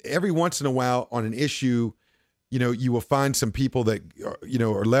 Every once in a while on an issue, you will find some people that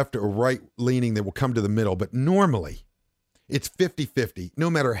are left or right leaning that will come to the middle, but normally it's 50-50,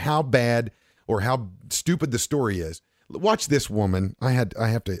 no matter how bad or how stupid the story is. Watch this woman. I have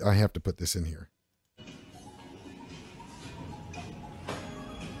to put this in here.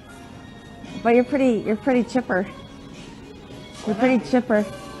 But you're pretty chipper. You're pretty chipper.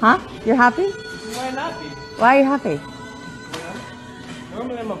 Huh? You're happy? Why not be? Why are you happy?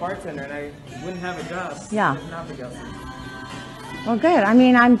 Normally I'm a bartender and I wouldn't have a job. Yeah. If not for Gelsey. Well, good. I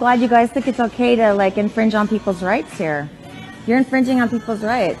mean, I'm glad you guys think it's okay to infringe on people's rights here. You're infringing on people's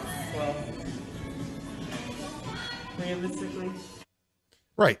rights. Well, realistically.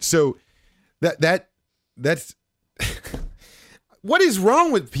 Right. So that's what is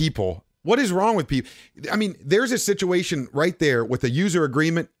wrong with people? What is wrong with people? I mean, there's a situation right there with a user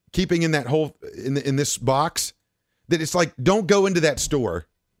agreement keeping in that whole in this box that it's like, don't go into that store.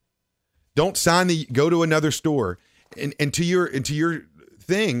 Don't go to another store. And to your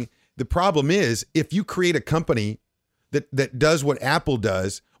thing, the problem is if you create a company that does what Apple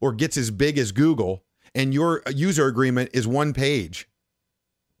does or gets as big as Google, and your user agreement is one page,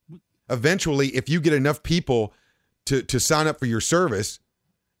 eventually, if you get enough people to sign up for your service,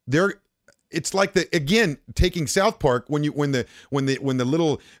 it's like again taking South Park when the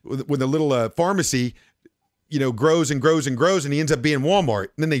little pharmacy, grows and grows and grows, and he ends up being Walmart.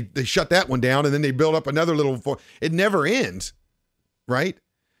 And then they shut that one down, and then they build up another little. It never ends, right?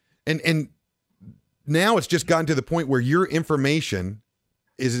 And now it's just gotten to the point where your information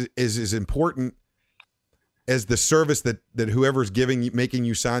is as important as the service that whoever's making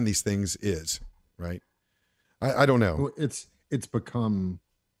you sign these things is, right? I don't know. Well, it's become,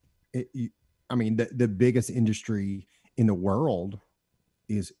 the biggest industry in the world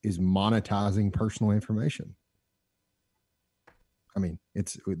is monetizing personal information. I mean,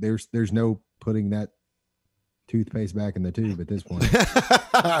 there's no putting that toothpaste back in the tube at this point.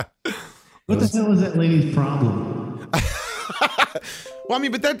 What the hell is that lady's problem? Well, I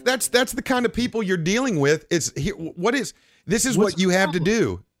mean, but that's the kind of people you're dealing with. This is what you have to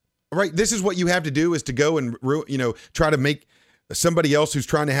do, right? This is what you have to do is to go and try to make somebody else who's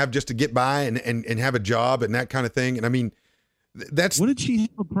trying to have just to get by and have a job and that kind of thing. And I mean, that's what did she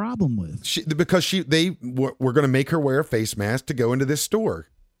have a problem with? Because they were going to make her wear a face mask to go into this store.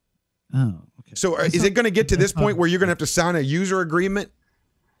 Oh, okay. So is it going to get to this point where you're going to have to sign a user agreement?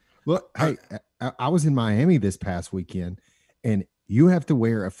 Look, hey, I was in Miami this past weekend, and you have to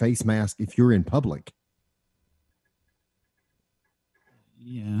wear a face mask if you're in public.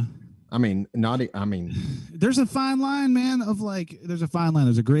 Yeah. There's a fine line, man, there's a fine line.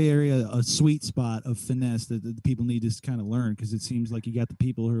 There's a gray area, a sweet spot of finesse that the people need to kind of learn, because it seems like you got the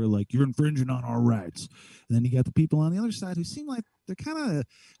people who are like, you're infringing on our rights. And then you got the people on the other side who seem like they're kind of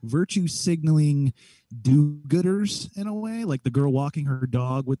virtue signaling do-gooders in a way, like the girl walking her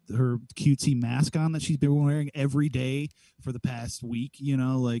dog with her cutesy mask on that she's been wearing every day for the past week,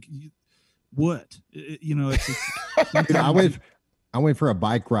 what? I went for a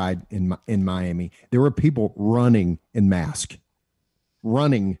bike ride in Miami. There were people running in masks,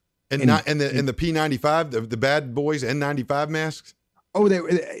 running, and not in the P95, the bad boys N95 masks. Oh,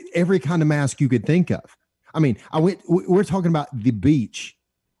 every kind of mask you could think of. I mean, we're talking about the beach,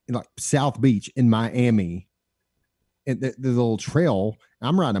 like South Beach in Miami, and the little trail.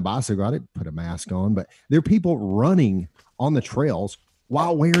 I'm riding a bicycle. I didn't put a mask on, but there are people running on the trails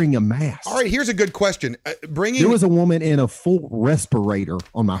while wearing a mask. All right, here's a good question. There was a woman in a full respirator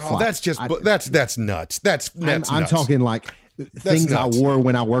on my flight. That's just that's nuts. That's nuts. I'm talking like things I wore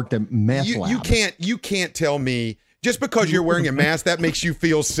when I worked at meth lab. You can't tell me just because you're wearing a mask that makes you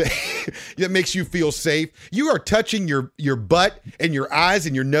feel safe. That makes you feel safe. You are touching your butt and your eyes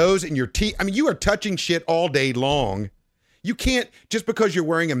and your nose and your teeth. I mean, you are touching shit all day long. You can't just because you're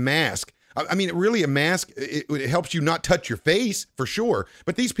wearing a mask. I mean, really, a mask, it helps you not touch your face for sure.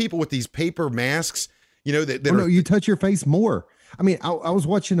 But these people with these paper masks, you touch your face more. I mean, I was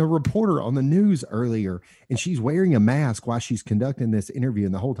watching a reporter on the news earlier, and she's wearing a mask while she's conducting this interview,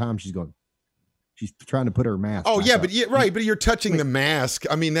 and the whole time she's trying to put her mask. Oh yeah, but but you're touching the mask.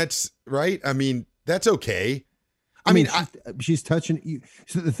 I mean, that's right. I mean, that's okay. I mean, she's touching you.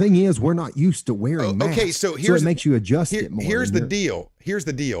 So the thing is, we're not used to wearing masks. Okay, so it makes you adjust it more. Here's the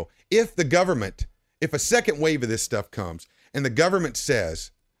deal. If a second wave of this stuff comes and the government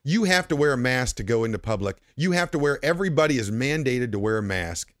says you have to wear a mask to go into public, everybody is mandated to wear a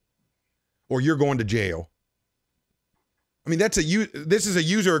mask or you're going to jail. I mean, this is a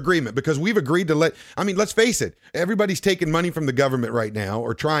user agreement because we've agreed to let's face it. Everybody's taking money from the government right now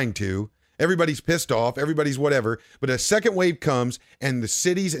or trying to. Everybody's pissed off. Everybody's whatever. But a second wave comes and the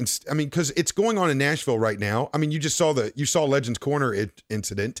cities because it's going on in Nashville right now. I mean, you saw Legends Corner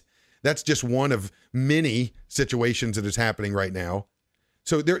incident. That's just one of many situations that is happening right now.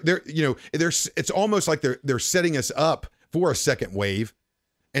 So it's almost like they're setting us up for a second wave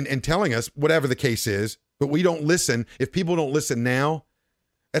and telling us whatever the case is, but we don't listen. If people don't listen now,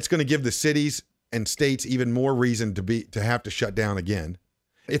 that's going to give the cities and states even more reason to have to shut down again.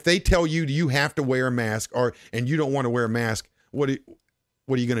 If they tell you you have to wear a mask and you don't want to wear a mask, what are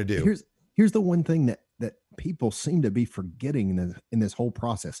you going to do? Here's the one thing that people seem to be forgetting in this whole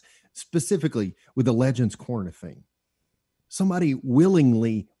process, specifically with the Legends Corner thing. Somebody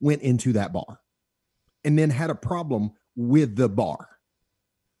willingly went into that bar and then had a problem with the bar.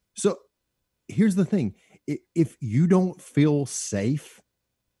 So here's the thing. If you don't feel safe,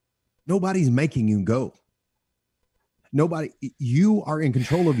 nobody's making you go. You are in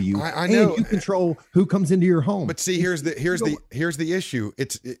control of you. I know. And you control who comes into your home. But see, here's the issue.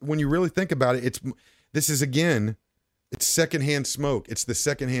 When you really think about it, it's secondhand smoke. It's the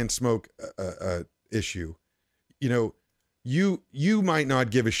secondhand smoke issue. You might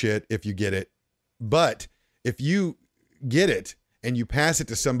not give a shit if you get it, but if you get it and you pass it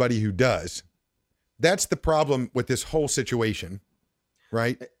to somebody who does, that's the problem with this whole situation,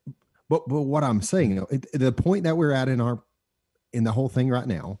 right? But what I'm saying, the point that we're at in the whole thing right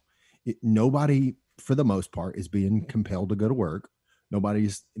now, nobody, for the most part, is being compelled to go to work.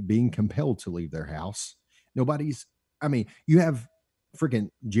 Nobody's being compelled to leave their house. I mean, you have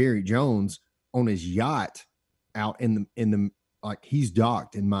freaking Jerry Jones on his yacht out in the like, he's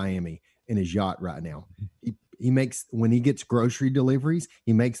docked in Miami in his yacht right now. He makes, when he gets grocery deliveries,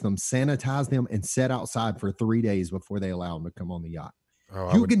 he makes them sanitize them and set outside for 3 days before they allow them to come on the yacht. Oh,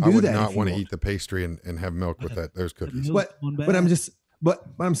 I would not want to eat the pastry and have milk with those cookies. But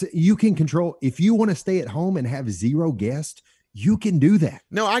I'm saying, you can control, if you want to stay at home and have 0 guests, you can do that.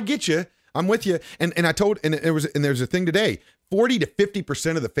 No, I get you. I'm with you. And there's a thing today. 40 to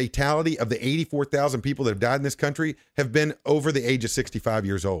 50% of the fatality of the 84,000 people that have died in this country have been over the age of 65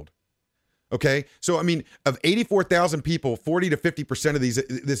 years old. Okay. So, I mean, of 84,000 people, 40 to 50%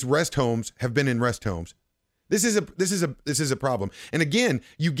 of this rest homes have been in rest homes. This is a problem. And again,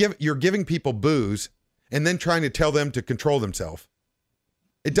 you're giving people booze and then trying to tell them to control themselves.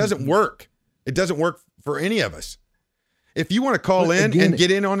 It doesn't work. It doesn't work for any of us. If you want to call in and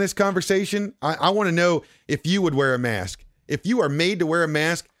get in on this conversation, I want to know if you would wear a mask. If you are made to wear a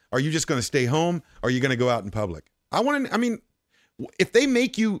mask, are you just going to stay home? Or are you going to go out in public? If they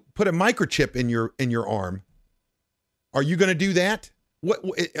make you put a microchip in your arm, are you going to do that?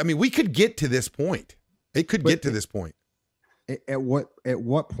 We could get to this point. It could get to this point. At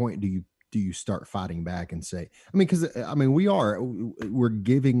what point do you start fighting back and say, because we're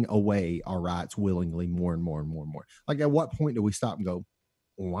giving away our rights willingly more and more and more and more. Like, at what point do we stop and go,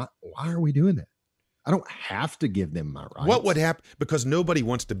 why are we doing that? I don't have to give them my rights. What would happen? Because nobody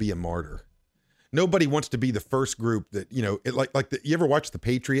wants to be a martyr. Nobody wants to be the first group that, you ever watch The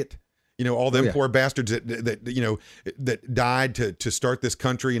Patriot? All them poor bastards that died to start this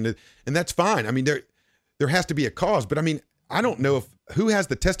country, and that's fine. I mean, there has to be a cause, but I don't know who has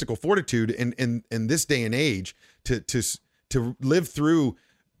the testicle fortitude in this day and age to live through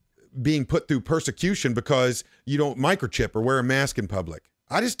being put through persecution because you don't microchip or wear a mask in public.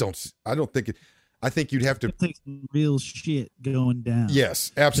 I don't think it. I think you'd have to take some real shit going down.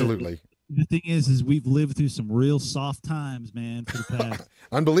 Yes, absolutely. The thing is we've lived through some real soft times, man, for the past.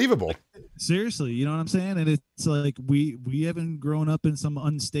 Unbelievable. Seriously, you know what I'm saying? And it's like we haven't grown up in some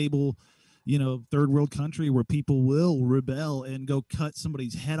unstable, third world country where people will rebel and go cut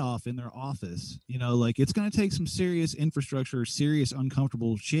somebody's head off in their office. It's going to take some serious infrastructure, serious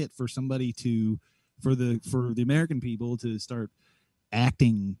uncomfortable shit for somebody for the American people to start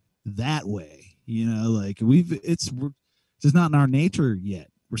acting that way. It's just not in our nature yet.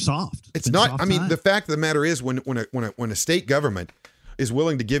 We're soft. It's not. The fact of the matter is, when a state government is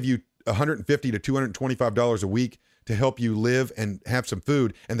willing to give you $150 to $225 a week to help you live and have some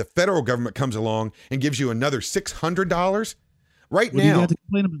food, and the federal government comes along and gives you another $600 right now, what do you got to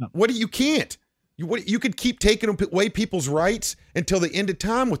complain about? You can't. You could keep taking away people's rights until the end of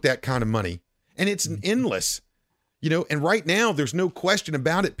time with that kind of money, and it's endless. And right now, there's no question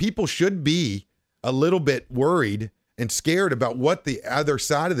about it. People should be a little bit worried and scared about what the other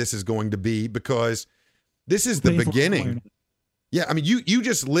side of this is going to be, because this is the beginning. Yeah, you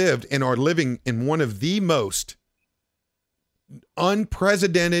just lived and are living in one of the most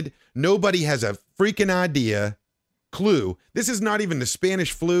unprecedented, nobody has a freaking clue. This is not even the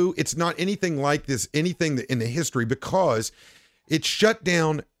Spanish flu. It's not anything like this, anything in the history, because it shut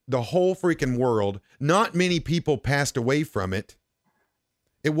down the whole freaking world. Not many people passed away from it.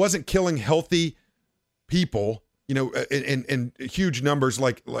 It wasn't killing healthy people, in huge numbers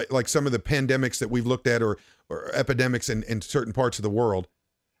like some of the pandemics that we've looked at or epidemics in certain parts of the world.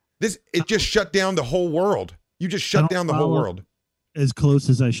 It just shut down the whole world. You just shut down the whole world. As close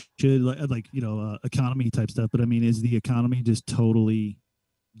as I should, economy type stuff. But is the economy just totally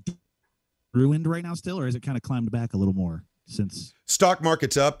ruined right now still, or has it kind of climbed back a little more since? Stock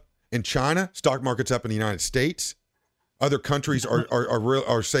market's up in China. Stock market's up in the United States. Other countries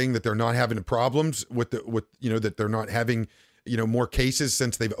are saying that they're not having problems with that they're not having more cases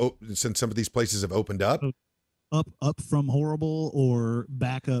since some of these places have opened up. Up from horrible or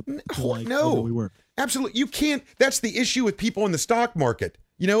back up? No, we were. Absolutely. You can't. That's the issue with people in the stock market.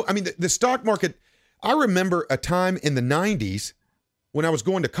 The stock market, I remember a time in the 90s when I was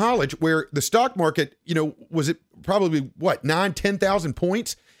going to college where the stock market, was it probably 9,000, 10,000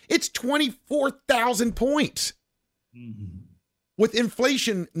 points? It's 24,000 points. Mm-hmm. With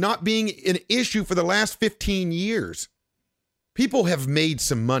inflation not being an issue for the last 15 years, people have made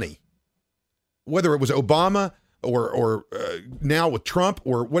some money, whether it was Obama or now with Trump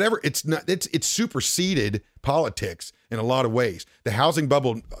or whatever. It's superseded politics in a lot of ways. The housing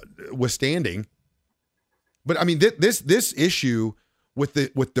bubble withstanding, but this issue with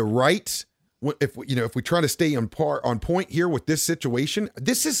the rights, if we try to stay on point here with this situation,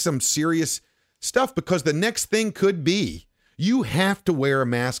 this is some serious stuff, because the next thing could be you have to wear a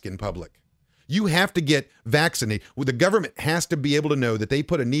mask in public. You have to get vaccinated. Well, the government has to be able to know that they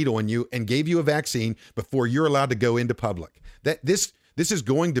put a needle in you and gave you a vaccine before you're allowed to go into public. That this is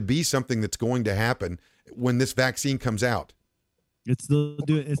going to be something that's going to happen when this vaccine comes out.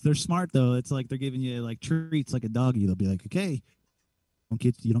 They're smart though. It's like they're giving you like treats like a doggy. They'll be like, okay,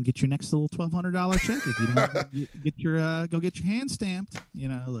 you don't get your next little $1,200 check if you don't get your go get your hand stamped.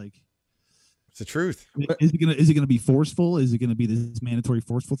 Like it's the truth. Is it gonna be forceful? Is it gonna be this mandatory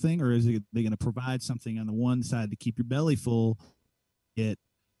forceful thing, or is they gonna provide something on the one side to keep your belly full, yet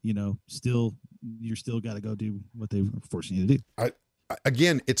you're still got to go do what they were forcing you to do?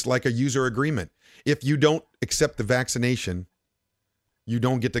 Again, it's like a user agreement. If you don't accept the vaccination, you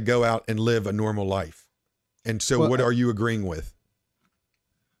don't get to go out and live a normal life. And so what are you agreeing with?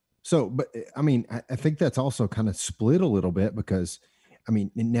 So, but I mean, I think that's also kind of split a little bit, because I mean,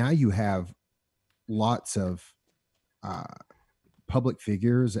 now you have lots of public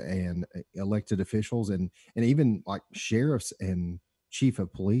figures and elected officials and even like sheriffs and chief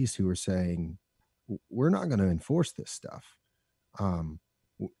of police who are saying, we're not going to enforce this stuff.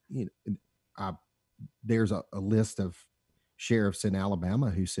 There's a list of sheriffs in Alabama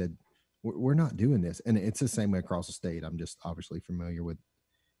who said, we're not doing this. And it's the same way across the state. I'm just obviously familiar with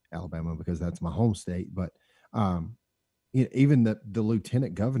Alabama because that's my home state. But even the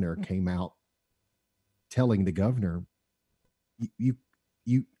lieutenant governor came out telling the governor, you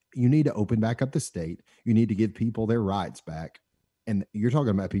need to open back up the state. You need to give people their rights back. And you're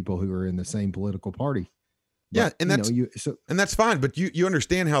talking about people who are in the same political party. Yeah, and and that's fine. But you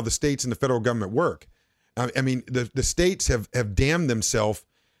understand how the states and the federal government work. I mean, the states have damned themselves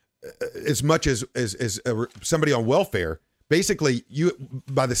as much as somebody on welfare. Basically,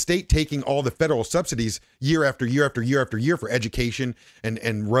 by the state taking all the federal subsidies year after year after year after year for education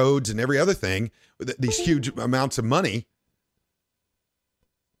and roads and every other thing, these huge amounts of money.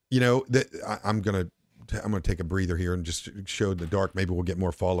 That I'm gonna take a breather here and just show in the dark. Maybe we'll get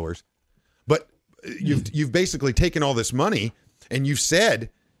more followers. But you've basically taken all this money and you've said,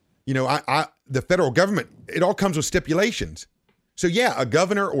 the federal government, it all comes with stipulations. So yeah, a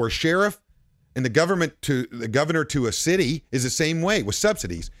governor or a sheriff and the governor to a city is the same way with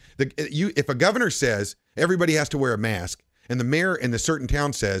subsidies. If a governor says everybody has to wear a mask and the mayor in the certain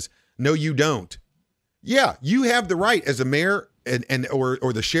town says, no, you don't. Yeah, you have the right as a mayor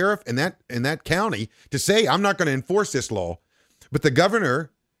or the sheriff in that county to say, I'm not going to enforce this law. But the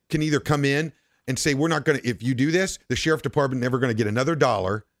governor can either come in and say, we're not going to, if you do this, the sheriff department never going to get another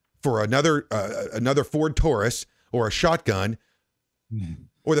dollar for another Ford Taurus or a shotgun,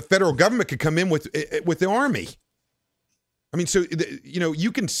 or the federal government could come in with the army. I mean, so,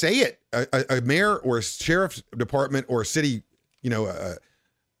 you can say it, a mayor or a sheriff's department or a city,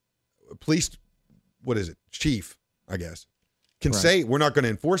 police, chief, I guess, can say we're not going to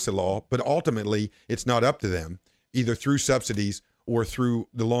enforce the law, but ultimately it's not up to them, either through subsidies or through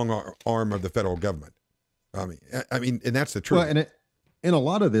the long arm of the federal government. I mean, and that's the truth. Well, and a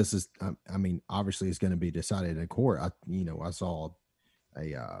lot of this is, obviously it's going to be decided in court. I saw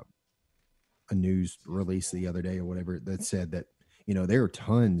a news release the other day or whatever that said that, there are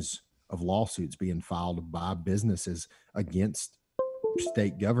tons of lawsuits being filed by businesses against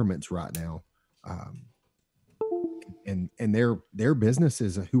state governments right now. And their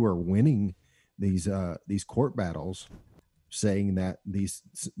businesses who are winning these court battles, saying that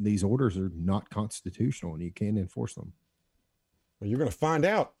these orders are not constitutional and you can't enforce them. Well, you're going to find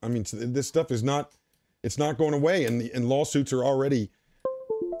out. I mean, this stuff it's not going away, and lawsuits are already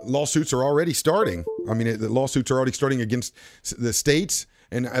starting. I mean, the lawsuits are already starting against the states,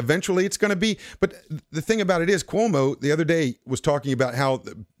 and eventually it's going to be. But the thing about it is, Cuomo the other day was talking about how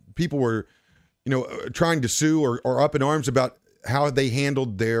people were, trying to sue or up in arms about how they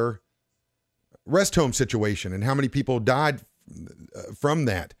handled their rest home situation and how many people died from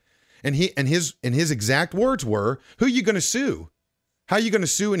that. And his exact words were, "Who are you going to sue? How are you going to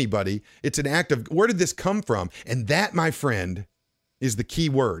sue anybody? It's an act of, where did this come from?" And that, my friend, is the key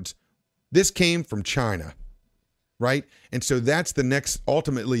words. This came from China, right? And so that's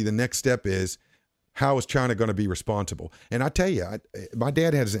ultimately the next step is, how is China going to be responsible? And I tell you, my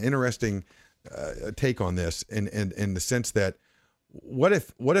dad has an interesting take on this in the sense that, what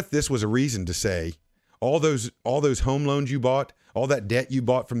if this was a reason to say, all those home loans you bought, all that debt you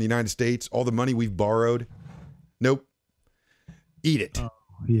bought from the United States, all the money we've borrowed, nope. Eat it. Oh,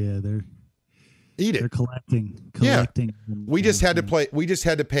 yeah, they're collecting. Yeah. We just had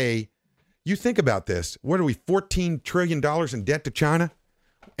to pay You think about this. What are we, $14 trillion in debt to China?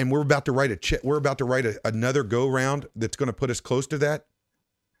 And we're about to write a check. We're about to write another go round that's going to put us close to that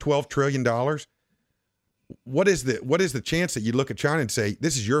 $12 trillion. What is the chance that you look at China and say,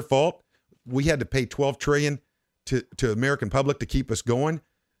 this is your fault? We had to pay $12 trillion to American public to keep us going.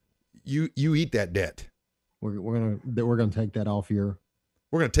 You eat that debt. We're gonna take that off your.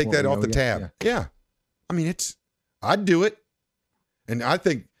 We're gonna take that off the tab. Yeah. I mean, I'd do it, and I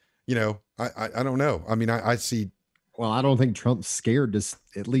think I don't know. I mean, I see. Well, I don't think Trump's scared to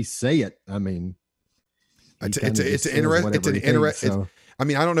at least say it. I mean, it's an interesting. I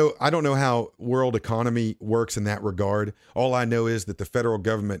mean, I don't know how world economy works in that regard. All I know is that the federal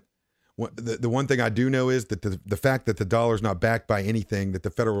government. The one thing I do know is that the fact that the dollar is not backed by anything, that the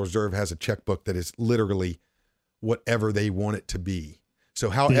Federal Reserve has a checkbook that is literally whatever they want it to be.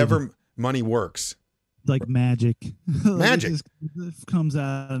 So however money works. Like magic. Magic. It comes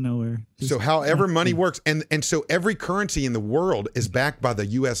out of nowhere. So however money works. And so every currency in the world is backed by the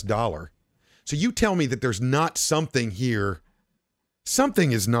US dollar. So you tell me that there's not something here.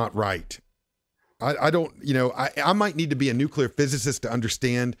 Something is not right. I don't, I might need to be a nuclear physicist to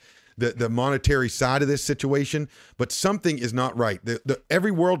understand the monetary side of this situation, but something is not right.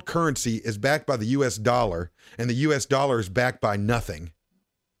 Every world currency is backed by the US dollar, and the US dollar is backed by nothing.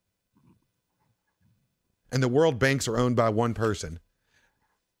 And the world banks are owned by one person.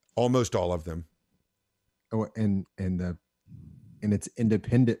 Almost all of them. Oh, and it's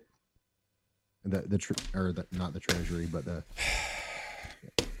independent. Not the Treasury, but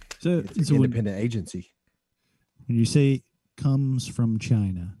it's an independent agency. When you say comes from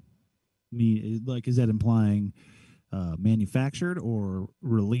China, is that implying manufactured or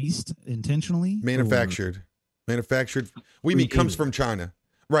released intentionally? Manufactured. We mean comes from China,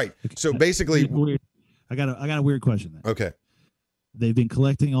 right? Okay. So basically, I got a weird question then. Okay. They've been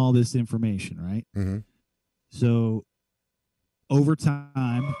collecting all this information, right? Mm-hmm. So over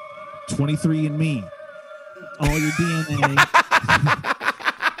time, 23andMe, all your DNA.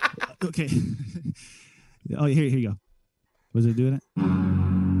 Okay. Oh, here you go. Was it doing it?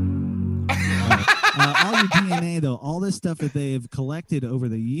 All your DNA, though, all this stuff that they've collected over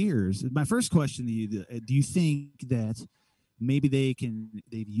the years. My first question to you: do you think that maybe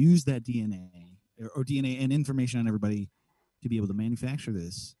they've used that DNA or DNA and information on everybody to be able to manufacture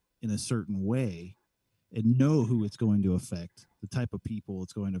this in a certain way and know who it's going to affect, the type of people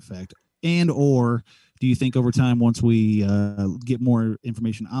it's going to affect? And or do you think over time, once we get more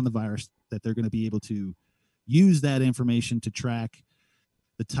information on the virus, that they're going to be able to use that information to track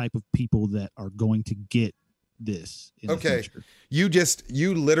the type of people that are going to get this? Okay, you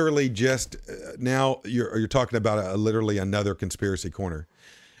literally just now you're talking about literally another conspiracy corner.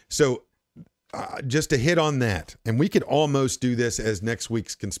 So just to hit on that, and we could almost do this as next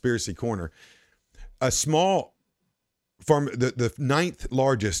week's conspiracy corner. A small the ninth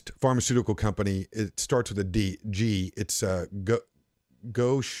largest pharmaceutical company, it starts with a G. It's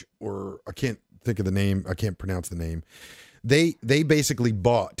Gauche, or I can't think of the name. I can't pronounce the name. They basically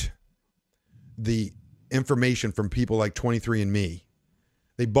bought the information from people like 23andMe.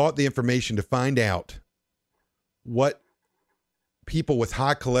 They bought the information to find out what people with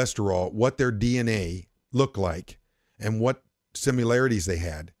high cholesterol, what their DNA looked like, and what similarities they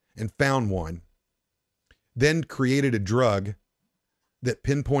had, and found one. Then created a drug that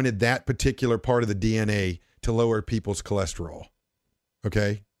pinpointed that particular part of the DNA to lower people's cholesterol.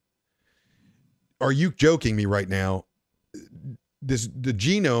 Okay? Are you joking me right now? The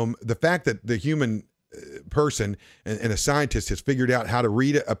genome, the fact that the human person and a scientist has figured out how to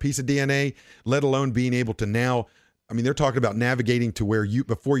read a piece of DNA, let alone being able to now, I mean, they're talking about navigating to where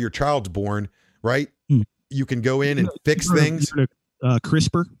before your child's born, right? You can go in and fix things.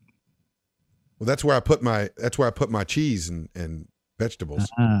 CRISPR. Well, that's where I put my cheese and vegetables.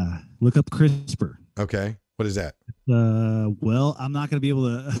 Look up CRISPR. Okay. What is that? Well, I'm not going to be able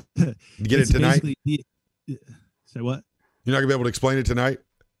to get it tonight. Say what? You're not going to be able to explain it tonight?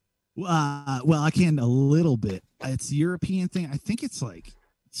 Well, I can a little bit. It's a European thing. I think it's like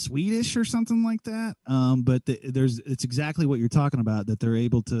Swedish or something like that. But it's exactly what you're talking about, that they're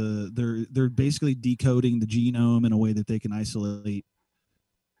able to, they're basically decoding the genome in a way that they can isolate,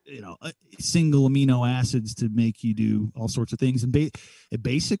 single amino acids to make you do all sorts of things. And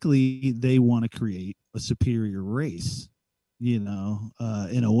basically they want to create a superior race, in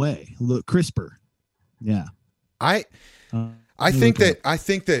a way. Look, CRISPR. Yeah. I think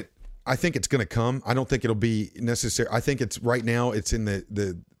it's going to come. I don't think it'll be necessary. I think it's right now. It's in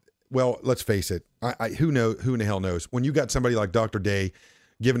the well, let's face it. Who in the hell knows? When you got somebody like Dr. Day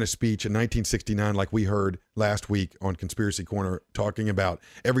given a speech in 1969, like we heard last week on Conspiracy Corner, talking about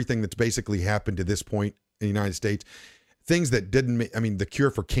everything that's basically happened to this point in the United States, things that didn't, I mean, the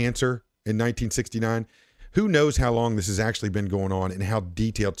cure for cancer in 1969, who knows how long this has actually been going on and how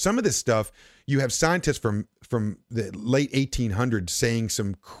detailed. Some of this stuff, you have scientists from the late 1800s saying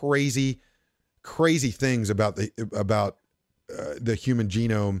some crazy things about the human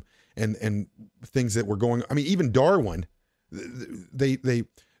genome and things that were going. I mean, even Darwin, they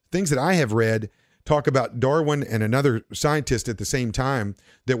things that I have read talk about Darwin and another scientist at the same time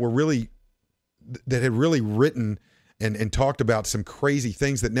that had really written and talked about some crazy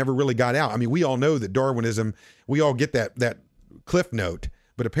things that never really got out. I mean, we all know that Darwinism, we all get that cliff note,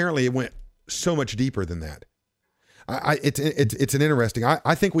 but apparently it went so much deeper than that. It's an interesting.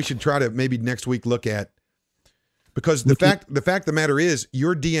 I think we should try to maybe next week look at, because the fact of the matter is,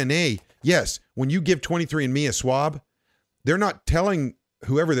 your DNA, yes, when you give 23andMe a swab, they're not telling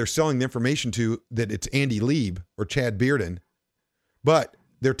whoever they're selling the information to that it's Andy Lieb or Chad Bearden, but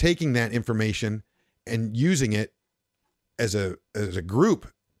they're taking that information and using it as a group,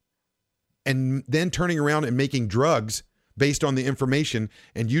 and then turning around and making drugs based on the information,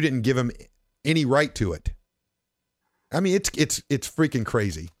 and you didn't give them any right to it. I mean, it's freaking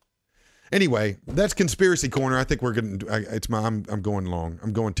crazy. Anyway, that's Conspiracy Corner. I think we're getting. I'm going long.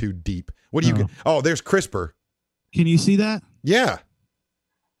 I'm going too deep. What do you? Oh, there's CRISPR. Can you see that? Yeah.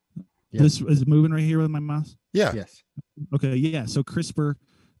 This is moving right here with my mouse. Yeah. Yes. Okay. Yeah. So CRISPR,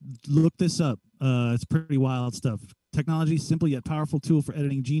 look this up. It's pretty wild stuff. Technology, simple yet powerful tool for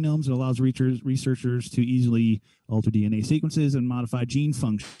editing genomes. It allows researchers to easily alter DNA sequences and modify gene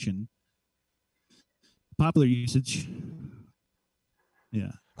function. Popular usage.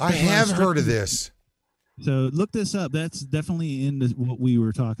 Yeah. I have heard of this. So look this up. That's definitely in what we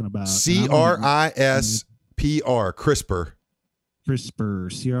were talking about. CRISPR. CRISPR.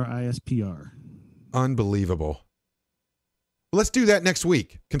 CRISPR. Unbelievable. Let's do that next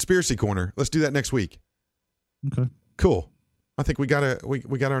week. Conspiracy Corner. Let's do that next week. Okay. Cool. I think we got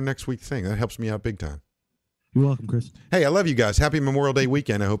our next week thing. That helps me out big time. You're welcome, Chris. Hey, I love you guys. Happy Memorial Day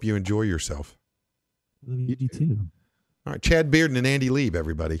weekend. I hope you enjoy yourself. Love you too. All right, Chad Bearden and Andy Lieb,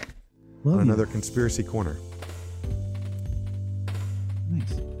 everybody. Love on you. another Conspiracy Corner.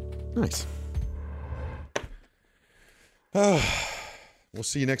 Nice. We'll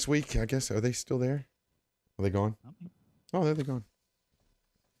see you next week, I guess. Are they still there? Are they gone? Oh, there they're gone.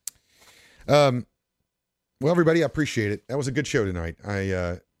 Well, everybody, I appreciate it. That was a good show tonight.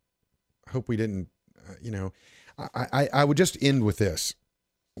 I hope we didn't, I would just end with this.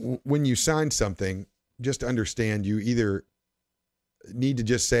 When you sign something, just understand you either need to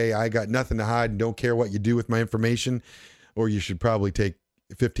just say, I got nothing to hide and don't care what you do with my information, or you should probably take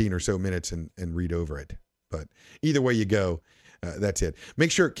 15 or so minutes and read over it. But either way you go, that's it. Make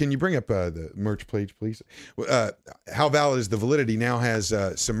sure, can you bring up the merch page, please? How Valid is the Validity now has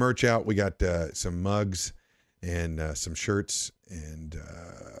some merch out. We got some mugs and some shirts and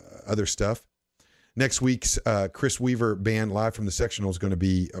other stuff. Next week's Chris Weaver Band live from the sectional is going to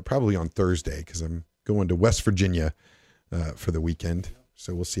be probably on Thursday, because I'm going to West Virginia for the weekend.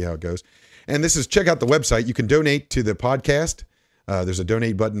 So we'll see how it goes. And this is, check out the website. You can donate to the podcast. There's a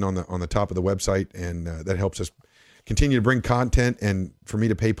donate button on the top of the website, and that helps us continue to bring content and for me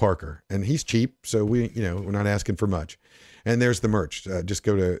to pay Parker. And he's cheap, so we're not asking for much. And there's the merch. Just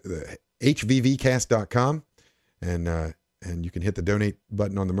go to the hvvcast.com and you can hit the donate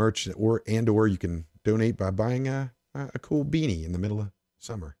button on the merch, or you can donate by buying a cool beanie in the middle of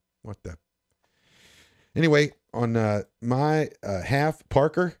summer. What the? Anyway, on my half,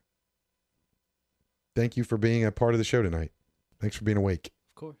 Parker, thank you for being a part of the show tonight. Thanks for being awake.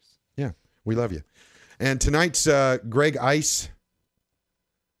 Of course. Yeah, we love you. And tonight's Greg Ice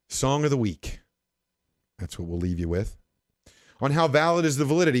Song of the Week. That's what we'll leave you with. On How Valid is the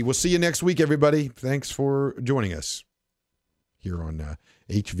Validity. We'll see you next week, everybody. Thanks for joining us here on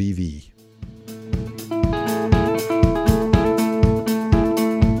HVV.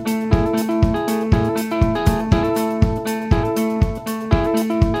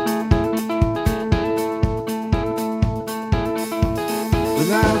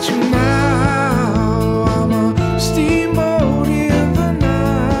 Without you now